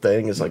Griselda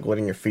thing, is like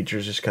letting your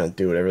features just kind of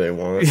do whatever they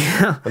want,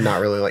 but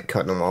not really like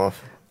cutting them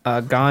off.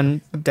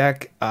 Gone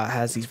Deck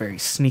has these very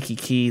sneaky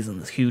keys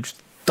and this huge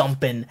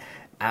thumping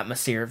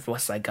atmosphere of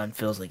Westside Gunn.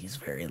 Feels like he's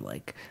very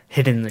like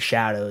hidden in the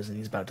shadows and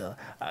he's about to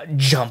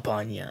jump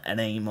on you at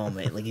any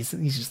moment. Like he's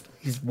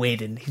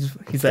waiting. He's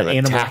that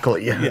animal. Tackle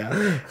you.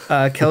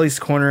 Yeah. Kelly's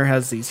Corner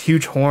has these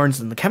huge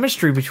horns, and the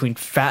chemistry between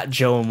Fat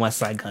Joe and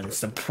Westside Gunn is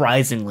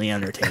surprisingly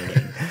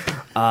entertaining.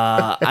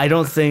 I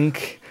don't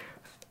think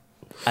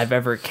I've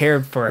ever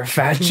cared for a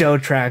Fat Joe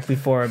track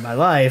before in my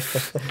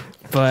life,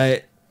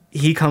 but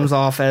he comes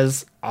off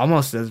as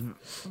almost as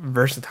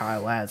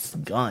versatile as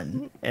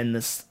Gunn in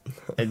this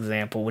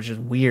example, which is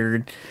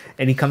weird.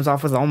 And he comes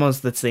off with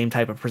almost the same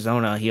type of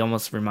persona. He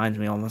almost reminds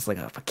me almost like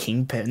of a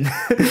Kingpin,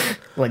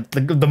 like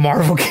the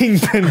Marvel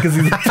Kingpin, because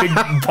he's a big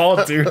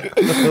bald dude.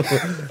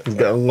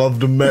 Gotta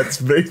love the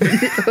Mets, baby.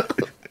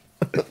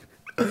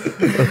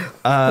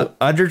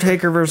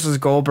 Undertaker versus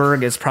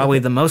Goldberg is probably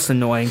the most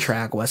annoying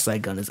track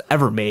Westside Gunn has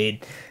ever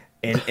made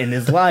in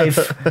his life.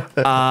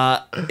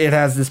 It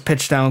has this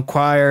pitch down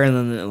choir, and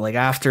then like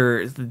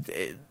after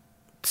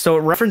so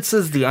it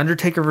references the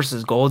Undertaker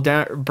versus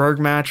Goldberg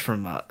match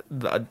from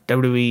the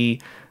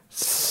WWE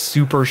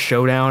Super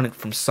Showdown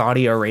from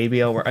Saudi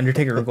Arabia, where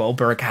Undertaker and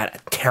Goldberg had a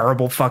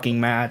terrible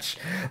fucking match.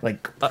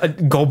 Like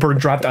Goldberg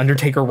dropped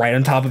Undertaker right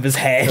on top of his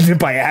head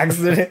by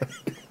accident.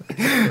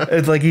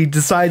 It's like he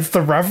decides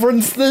to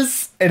reference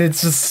this, and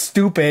it's just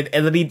stupid.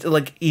 And then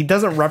he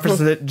doesn't reference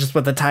it just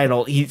with the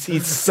title. He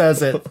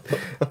says it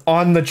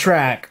on the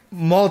track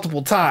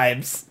multiple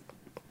times.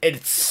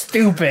 It's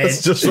stupid.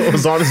 It's just what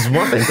was on his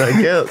mind,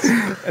 I guess.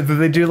 And then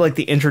they do like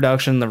the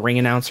introduction, the ring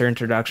announcer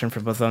introduction for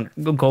both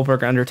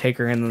Goldberg and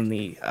Undertaker, and then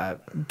the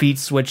beat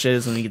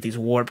switches, and you get these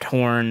warped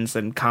horns,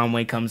 and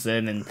Conway comes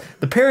in, and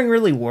the pairing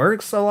really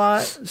works a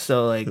lot.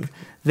 So like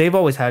they've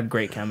always had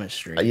great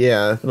chemistry.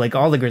 Yeah, like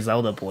all the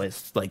Griselda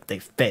boys, like they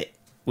fit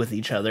with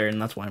each other,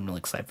 and that's why I'm really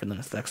excited for the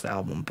next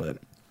album. But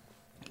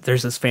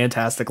there's this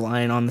fantastic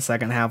line on the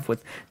second half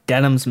with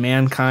Denim's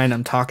Mankind.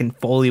 I'm talking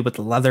Foley with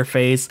the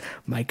Leatherface.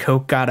 My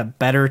Coke got a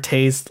better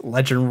taste.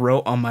 Legend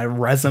wrote on my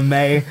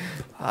resume.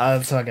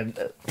 It's fucking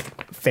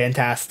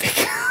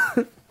fantastic.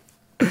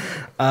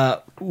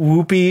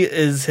 Whoopee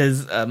is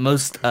his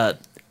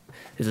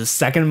his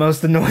second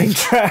most annoying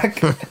track,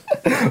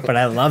 but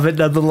I love it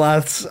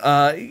nonetheless.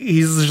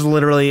 He's just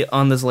literally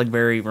on this like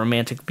very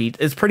romantic beat.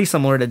 It's pretty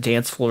similar to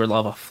Dance Floor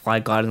Love of Fly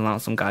God and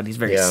Awesome God. He's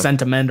very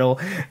sentimental.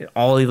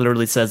 All he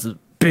literally says is,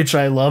 "Bitch,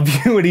 I love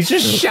you," and he's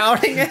just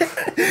shouting it.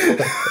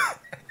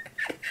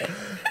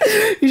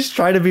 He's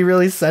trying to be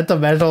really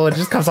sentimental. It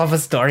just comes off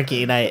as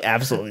dorky, and I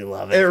absolutely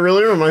love it. It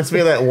really reminds me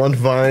of that one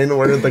Vine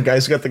where the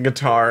guy's got the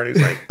guitar and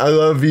he's like, "I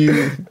love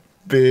you,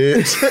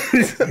 bitch."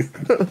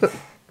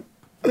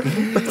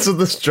 That's what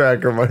this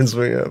track reminds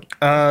me of.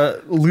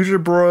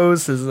 Lucha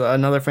Bros is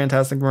another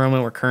fantastic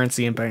moment where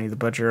Currency and Benny the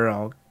Butcher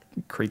all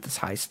create this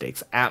high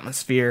stakes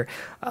atmosphere.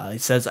 He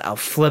says, "I'll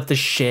flip the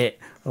shit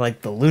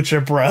like the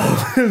Lucha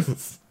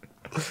Bros."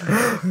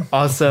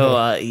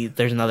 Also,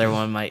 there's another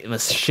one. My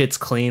shit's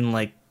clean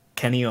like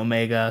Kenny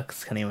Omega,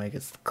 because Kenny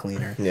Omega's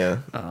cleaner. Yeah.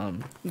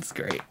 It's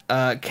great.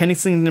 Kenny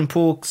Singleton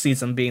Pool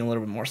sees him being a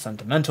little bit more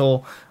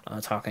sentimental,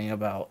 talking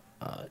about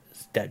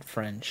his dead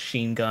friend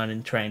Sheen Gunn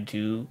and trying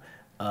to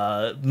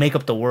make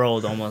up the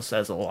world almost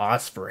as a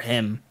loss for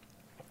him,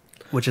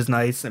 which is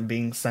nice, and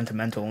being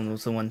sentimental. And it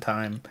was the one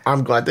time.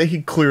 I'm glad that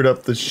he cleared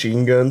up the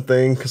Sheen Gun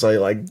thing, because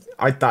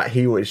I thought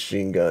he was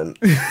Sheen Gun,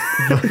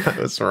 but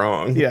I was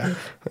wrong. Yeah,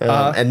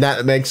 and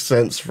that makes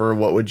sense for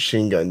what would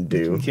Sheen Gun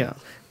do. Yeah.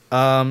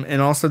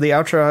 And also the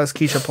outro has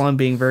Keisha Plum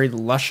being very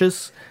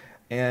luscious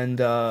and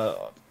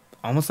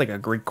almost like a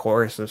Greek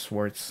chorus of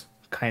sorts,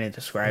 kind of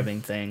describing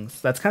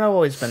things. That's kind of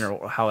always been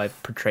how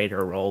I've portrayed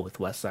her role with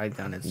Westside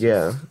Gunn. It's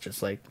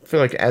just like, I feel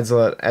like adds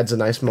a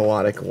nice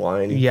melodic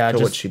line to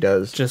what she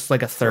does. Just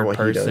like a third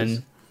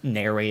person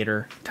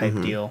narrator type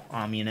deal,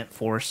 omniscient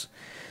force.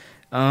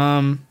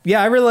 I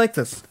really like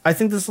this. I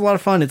think this is a lot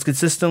of fun. It's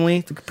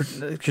consistently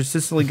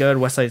good.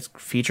 Westside's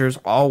features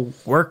all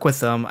work with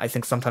them. I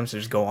think sometimes they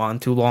just go on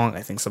too long.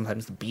 I think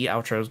sometimes the beat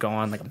outros go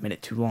on like a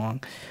minute too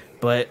long.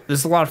 But this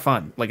is a lot of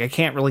fun. Like, I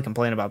can't really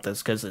complain about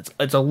this because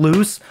it's a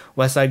loose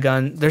Westside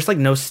Gunn. There's like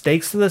no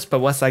stakes to this,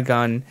 but Westside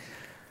Gunn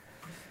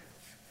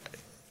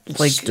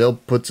like still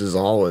puts his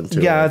all into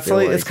it. Yeah,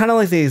 it's kind of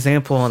like the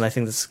example, and I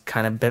think this is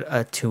kind of a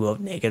bit too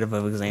negative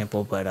of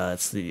example, but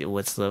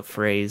what's the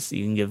phrase?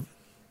 You can give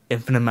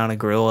infinite amount of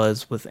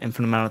gorillas with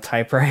infinite amount of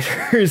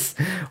typewriters.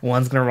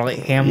 One's gonna write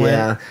Hamlet.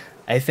 Yeah.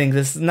 I think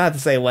this is not to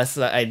say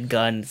Westside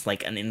Gunn is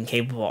like an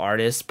incapable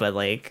artist, but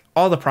like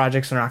all the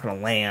projects are not going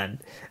to land,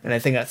 and I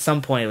think at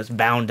some point it was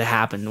bound to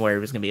happen where it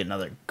was going to be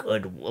another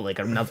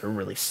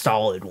really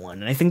solid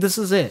one, and I think this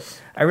is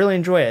it. I really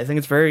enjoy it. I think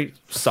it's very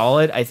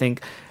solid. I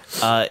think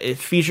it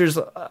features.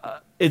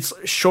 It's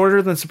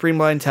shorter than Supreme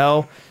Blind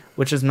Tell,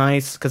 which is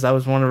nice because that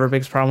was one of our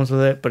biggest problems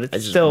with it. But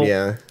it's still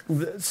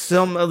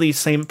some of these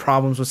same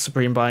problems with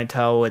Supreme Blind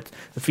Tell. With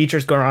the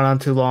features going on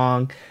too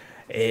long.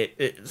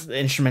 The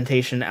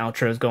instrumentation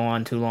outros go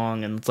on too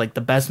long, and it's like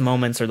the best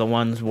moments are the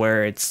ones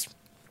where it's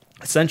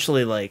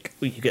essentially like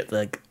you get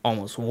like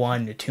almost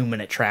 1 to 2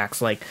 minute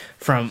tracks, like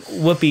from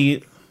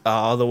Whoopi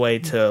all the way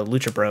to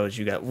Lucha Bros.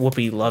 You got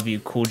Whoopi, Love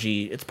You, Cool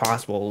G, It's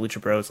Possible, Lucha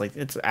Bros. Like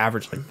it's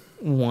average like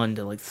 1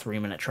 to like 3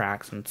 minute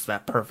tracks, and it's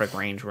that perfect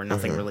range where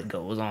nothing really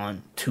goes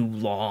on too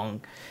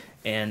long.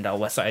 And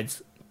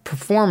Westside's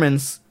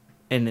performance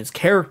and his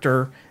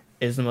character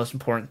is the most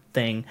important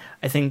thing.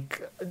 I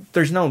think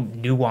there's no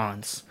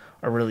nuance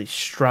or really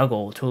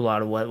struggle to a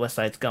lot of what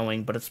Westside's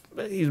going, but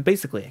he's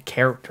basically a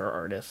character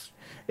artist.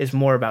 It's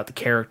more about the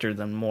character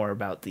than more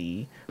about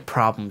the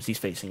problems he's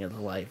facing in his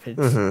life.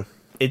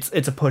 It's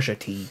a Pusha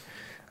T.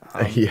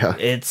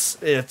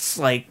 It's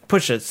like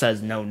Pusha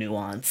says no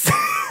nuance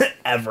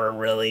ever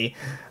really,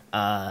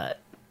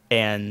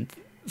 and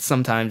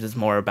sometimes it's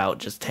more about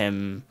just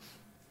him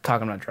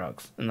talking about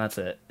drugs, and that's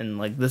it. And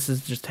like this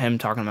is just him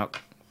talking about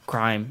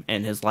crime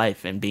and his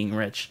life and being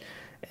rich,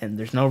 and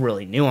there's no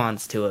really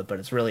nuance to it, but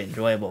it's really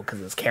enjoyable because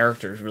his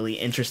character is really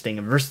interesting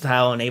and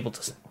versatile and able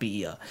to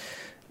be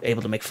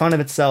able to make fun of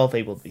itself,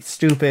 able to be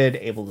stupid,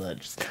 able to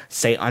just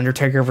say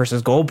Undertaker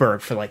versus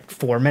Goldberg for like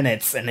 4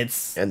 minutes, and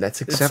that's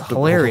acceptable. It's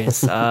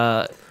hilarious.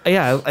 I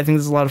think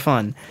this is a lot of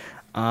fun.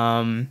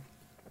 I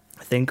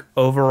think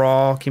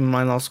overall, keep in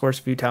mind all scores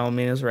for you telling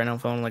me is right now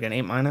phone like an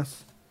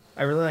 8-.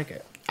 I really like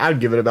it. I'd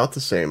give it about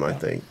the same, I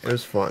think. It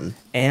was fun.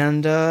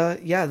 And,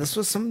 this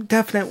was some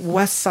definite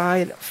West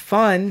Side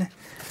fun.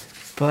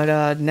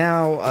 But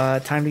now,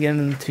 time to get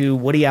into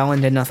Woody Allen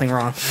Did Nothing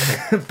Wrong,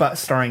 but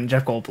starring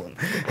Jeff Goldblum.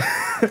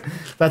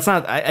 That's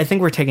not... I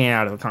think we're taking it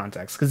out of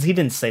context, because he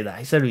didn't say that.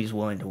 He said he was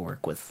willing to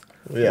work with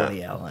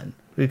Woody Allen.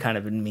 We've kind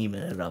of been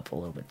memeing it up a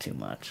little bit too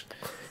much.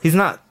 He's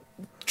not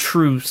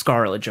true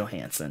Scarlett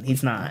Johansson.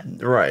 He's not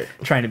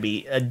trying to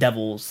be a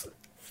devil's...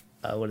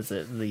 what is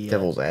it? The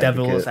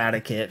devil's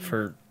advocate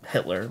for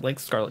Hitler, like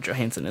Scarlett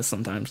Johansson is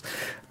sometimes.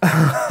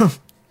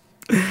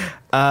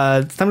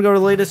 It's time to go to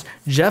the latest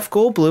Jeff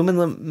Goldblum and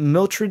the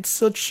Mildred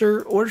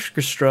Snitzer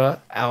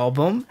Orchestra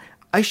album.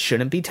 I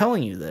shouldn't be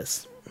telling you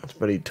this,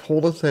 but he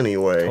told us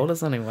anyway.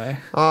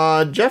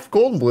 Jeff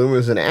Goldblum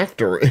is an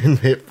actor in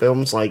hit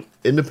films like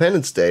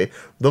Independence Day,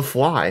 The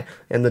Fly,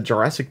 and the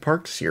Jurassic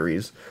Park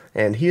series.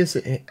 And he has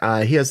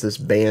this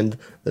band,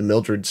 the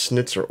Mildred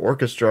Snitzer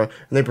Orchestra,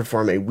 and they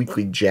perform a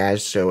weekly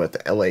jazz show at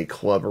the LA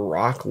Club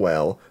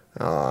Rockwell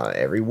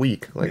every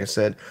week, like I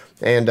said.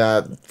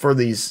 And for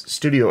these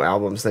studio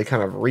albums, they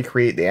kind of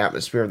recreate the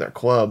atmosphere of their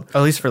club.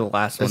 At least for the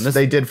last one.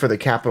 They did for the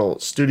Capitol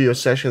studio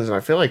sessions, and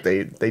I feel like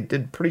they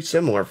did pretty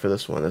similar for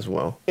this one as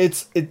well.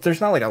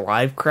 There's not like a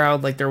live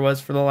crowd like there was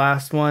for the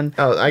last one.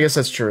 Oh, I guess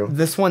that's true.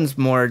 This one's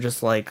more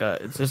just like,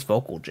 it's just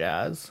vocal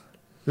jazz.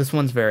 This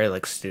one's very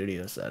like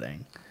studio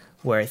setting,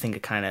 where I think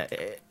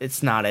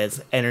it's not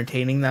as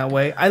entertaining that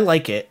way. I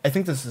like it. I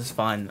think this is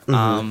fun.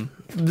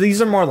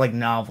 These are more like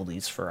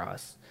novelties for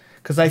us,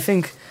 because I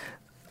think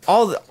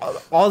all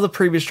the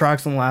previous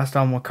tracks on the last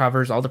album were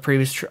covers. All the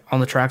previous on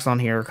the tracks on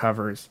here are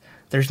covers.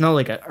 There's no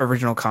like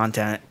original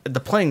content. The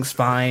playing's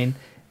fine.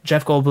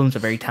 Jeff Goldblum's a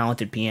very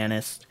talented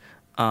pianist.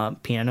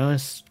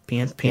 Pianist.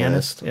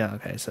 Yeah,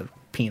 okay, so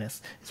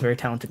penis. He's a very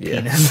talented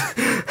pianist.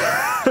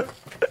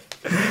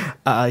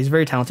 He's a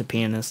very talented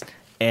pianist,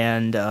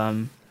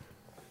 and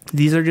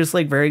these are just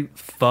like very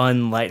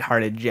fun,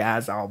 lighthearted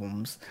jazz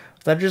albums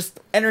that are just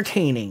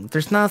entertaining.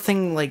 There's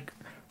nothing like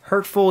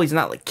hurtful. He's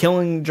not like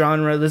killing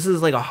genre. This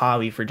is like a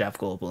hobby for Jeff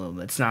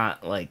Goldblum. It's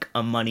not like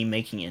a money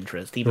making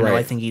interest, even though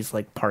I think he's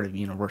like part of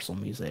Universal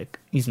Music.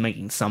 He's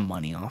making some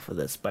money off of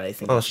this, but I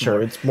think it's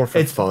more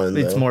for fun.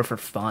 It's more for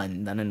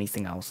fun than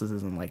anything else. This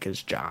isn't like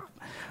his job.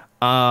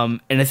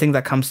 And I think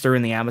that comes through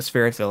in the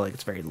atmosphere. I feel like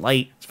it's very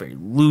light, it's very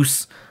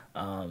loose.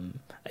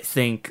 I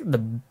think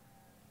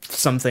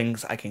some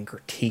things I can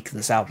critique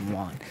this album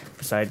on,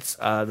 besides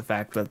the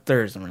fact that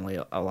there isn't really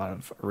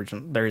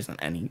there isn't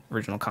any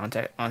original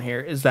content on here,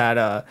 is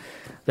that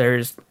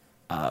there's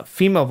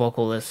female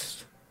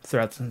vocalists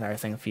throughout the entire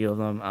thing. A few of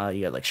them,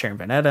 you got like Sharon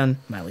Van Etten,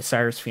 Miley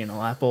Cyrus,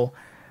 Fiona Apple.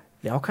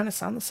 They all kind of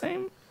sound the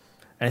same.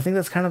 And I think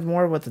that's kind of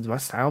more what the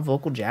style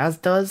vocal jazz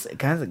does. It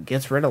kind of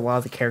gets rid of a lot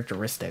of the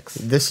characteristics.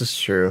 This is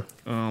true.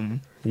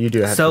 You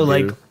do have so to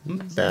like do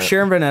that.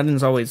 Sharon Van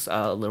Etten's always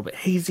a little bit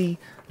hazy,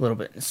 a little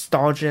bit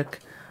nostalgic,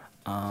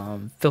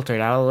 filtered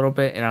out a little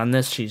bit, and on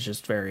this she's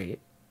just very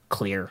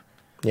clear,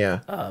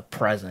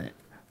 present,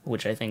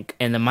 which I think.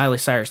 And then Miley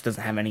Cyrus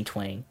doesn't have any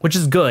twang, which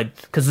is good,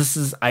 because this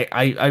is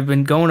I've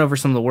been going over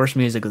some of the worst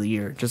music of the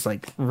year, just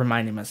like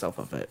reminding myself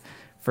of it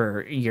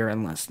for Year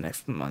and Less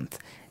next month,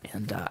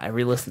 and I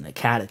re-listened to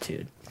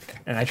Catitude,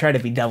 and I try to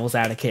be devil's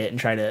advocate and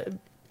try to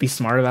be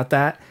smart about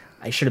that.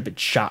 I should have been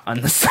shot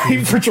on the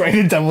site for trying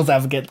to devil's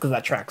advocate, because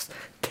that track's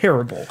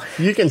terrible.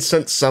 You can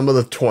sense some of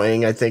the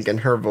twang, I think, in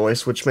her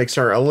voice, which makes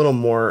her a little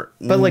more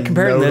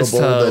comparing notable this to,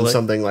 than like,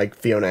 something like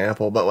Fiona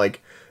Apple, but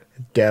like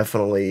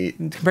definitely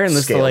comparing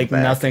this to like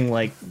back. nothing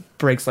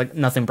breaks like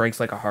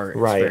a heart.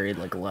 Right. It's very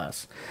like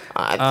less.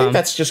 I think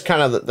that's just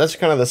kind of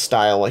the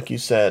style, like you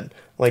said.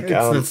 Like It's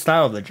the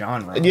style of the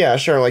genre. Yeah,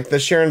 sure. Like the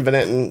Sharon Van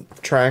Etten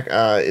track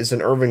is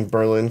an Irving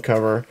Berlin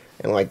cover,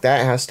 and like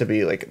that has to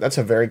be like, that's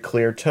a very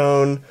clear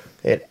tone.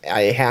 It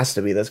has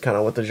to be. That's kind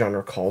of what the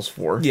genre calls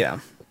for.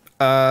 Yeah.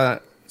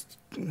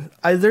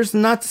 There's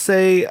not to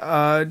say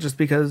just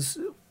because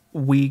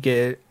we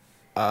get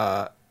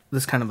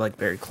this kind of like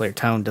very clear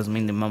tone doesn't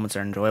mean the moments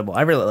are enjoyable.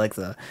 I really like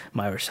the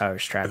Miley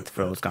Cyrus track, The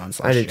Thrill Is Gone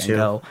 / I do too.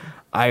 Django.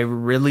 I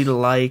really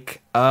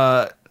like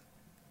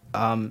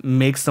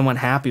Make Someone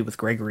Happy with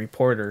Gregory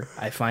Porter.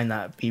 I find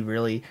that be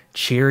really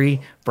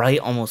cheery, bright,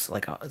 almost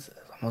like a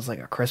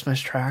Christmas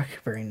track,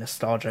 very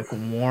nostalgic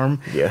and warm.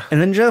 Yeah. And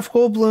then Jeff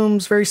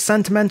Goldblum's very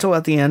sentimental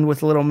at the end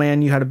with Little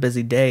Man, You Had a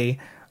Busy Day.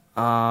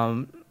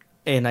 And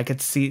I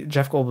could see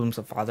Jeff Goldblum's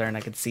a father, and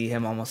I could see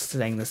him almost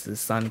saying this to his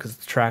son, because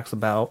the track's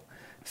about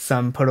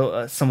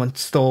someone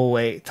stole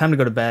away. Time to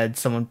go to bed.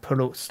 Someone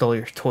stole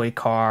your toy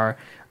car.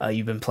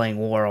 You've been playing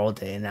war all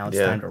day, and now it's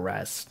time to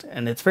rest.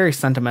 And it's very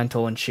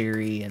sentimental and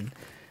cheery, and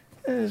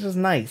it's just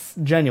nice,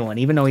 genuine.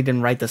 Even though he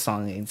didn't write the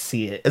song, you can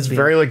see it. It's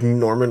very like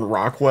Norman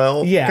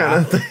Rockwell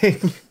kind of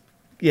thing.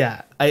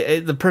 Yeah,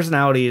 the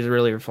personality is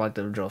really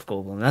reflective of Jeff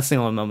Goldblum. That's the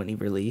only moment he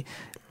really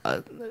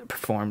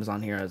performs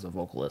on here as a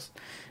vocalist.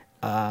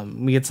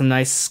 We get some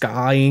nice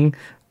scatting.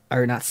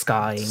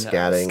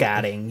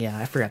 Yeah,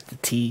 I forgot the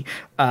T.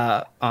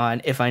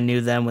 On If I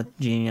Knew Them with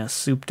Gina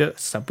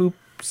Saputo.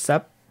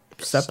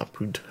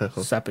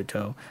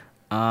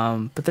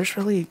 But there's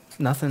really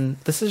nothing.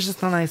 This is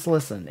just a nice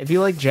listen. If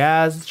you like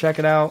jazz, check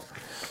it out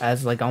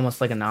as like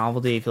almost like a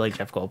novelty. If you like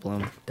Jeff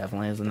Goldblum,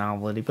 definitely is a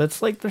novelty. But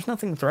it's like there's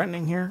nothing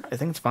threatening here. I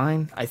think it's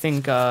fine. I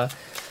think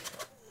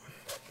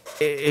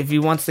if he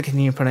wants to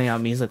continue putting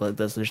out music like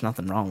this, there's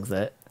nothing wrong with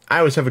it. I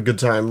always have a good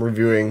time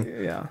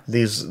reviewing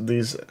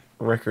these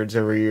records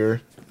every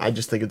year. I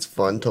just think it's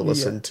fun to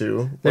listen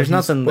to. There's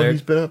nothing what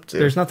he's been up to.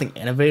 There's nothing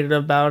innovative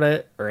about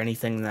it or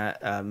anything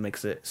that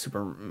makes it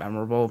super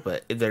memorable,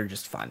 but they're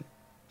just fun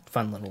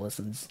little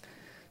listens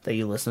that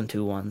you listen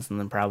to once, and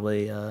then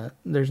probably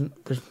there's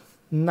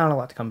not a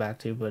lot to come back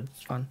to, but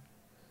it's fun.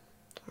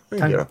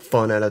 I get a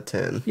fun out of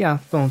 10. Yeah,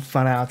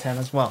 fun out of 10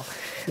 as well.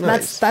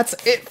 Nice. That's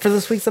it for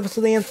this week's episode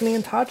of the Anthony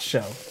and Todd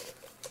Show.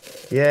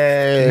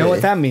 Yay! You know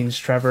what that means,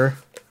 Trevor?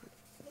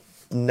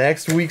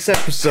 Next week's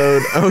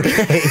episode.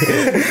 Okay.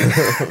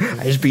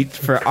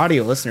 For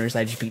audio listeners,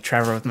 I just beat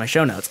Trevor with my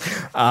show notes.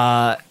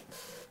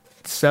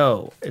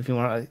 So, if you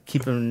want to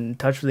keep in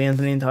touch with the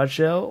Anthony and Todd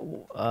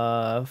Show,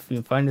 you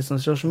can find us on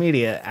social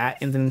media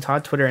at Anthony and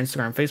Todd, Twitter,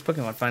 Instagram, Facebook.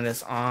 You want to find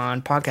us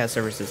on podcast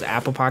services,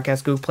 Apple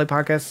Podcasts, Google Play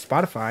Podcasts,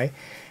 Spotify,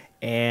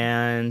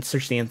 and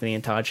search the Anthony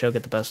and Todd Show.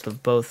 Get the best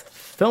of both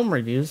film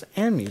reviews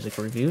and music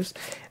reviews.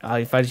 You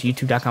can find us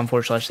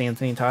youtube.com/the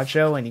Anthony and Todd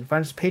Show, and you can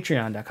find us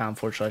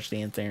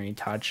patreon.com/the Anthony and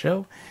Todd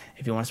Show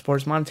if you want to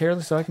support us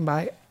monetarily, so I can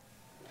buy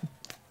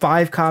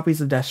 5 copies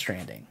of Death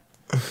Stranding.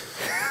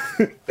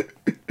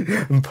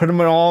 And put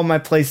them all on my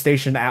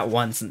PlayStation at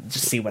once and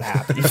just see what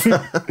happens.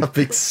 A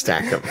big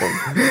stack of them.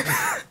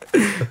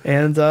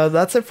 And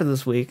that's it for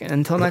this week.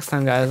 Until next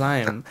time, guys, I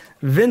am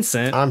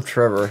Vincent. I'm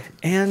Trevor.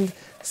 And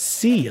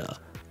see ya,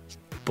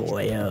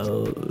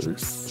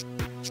 boyos.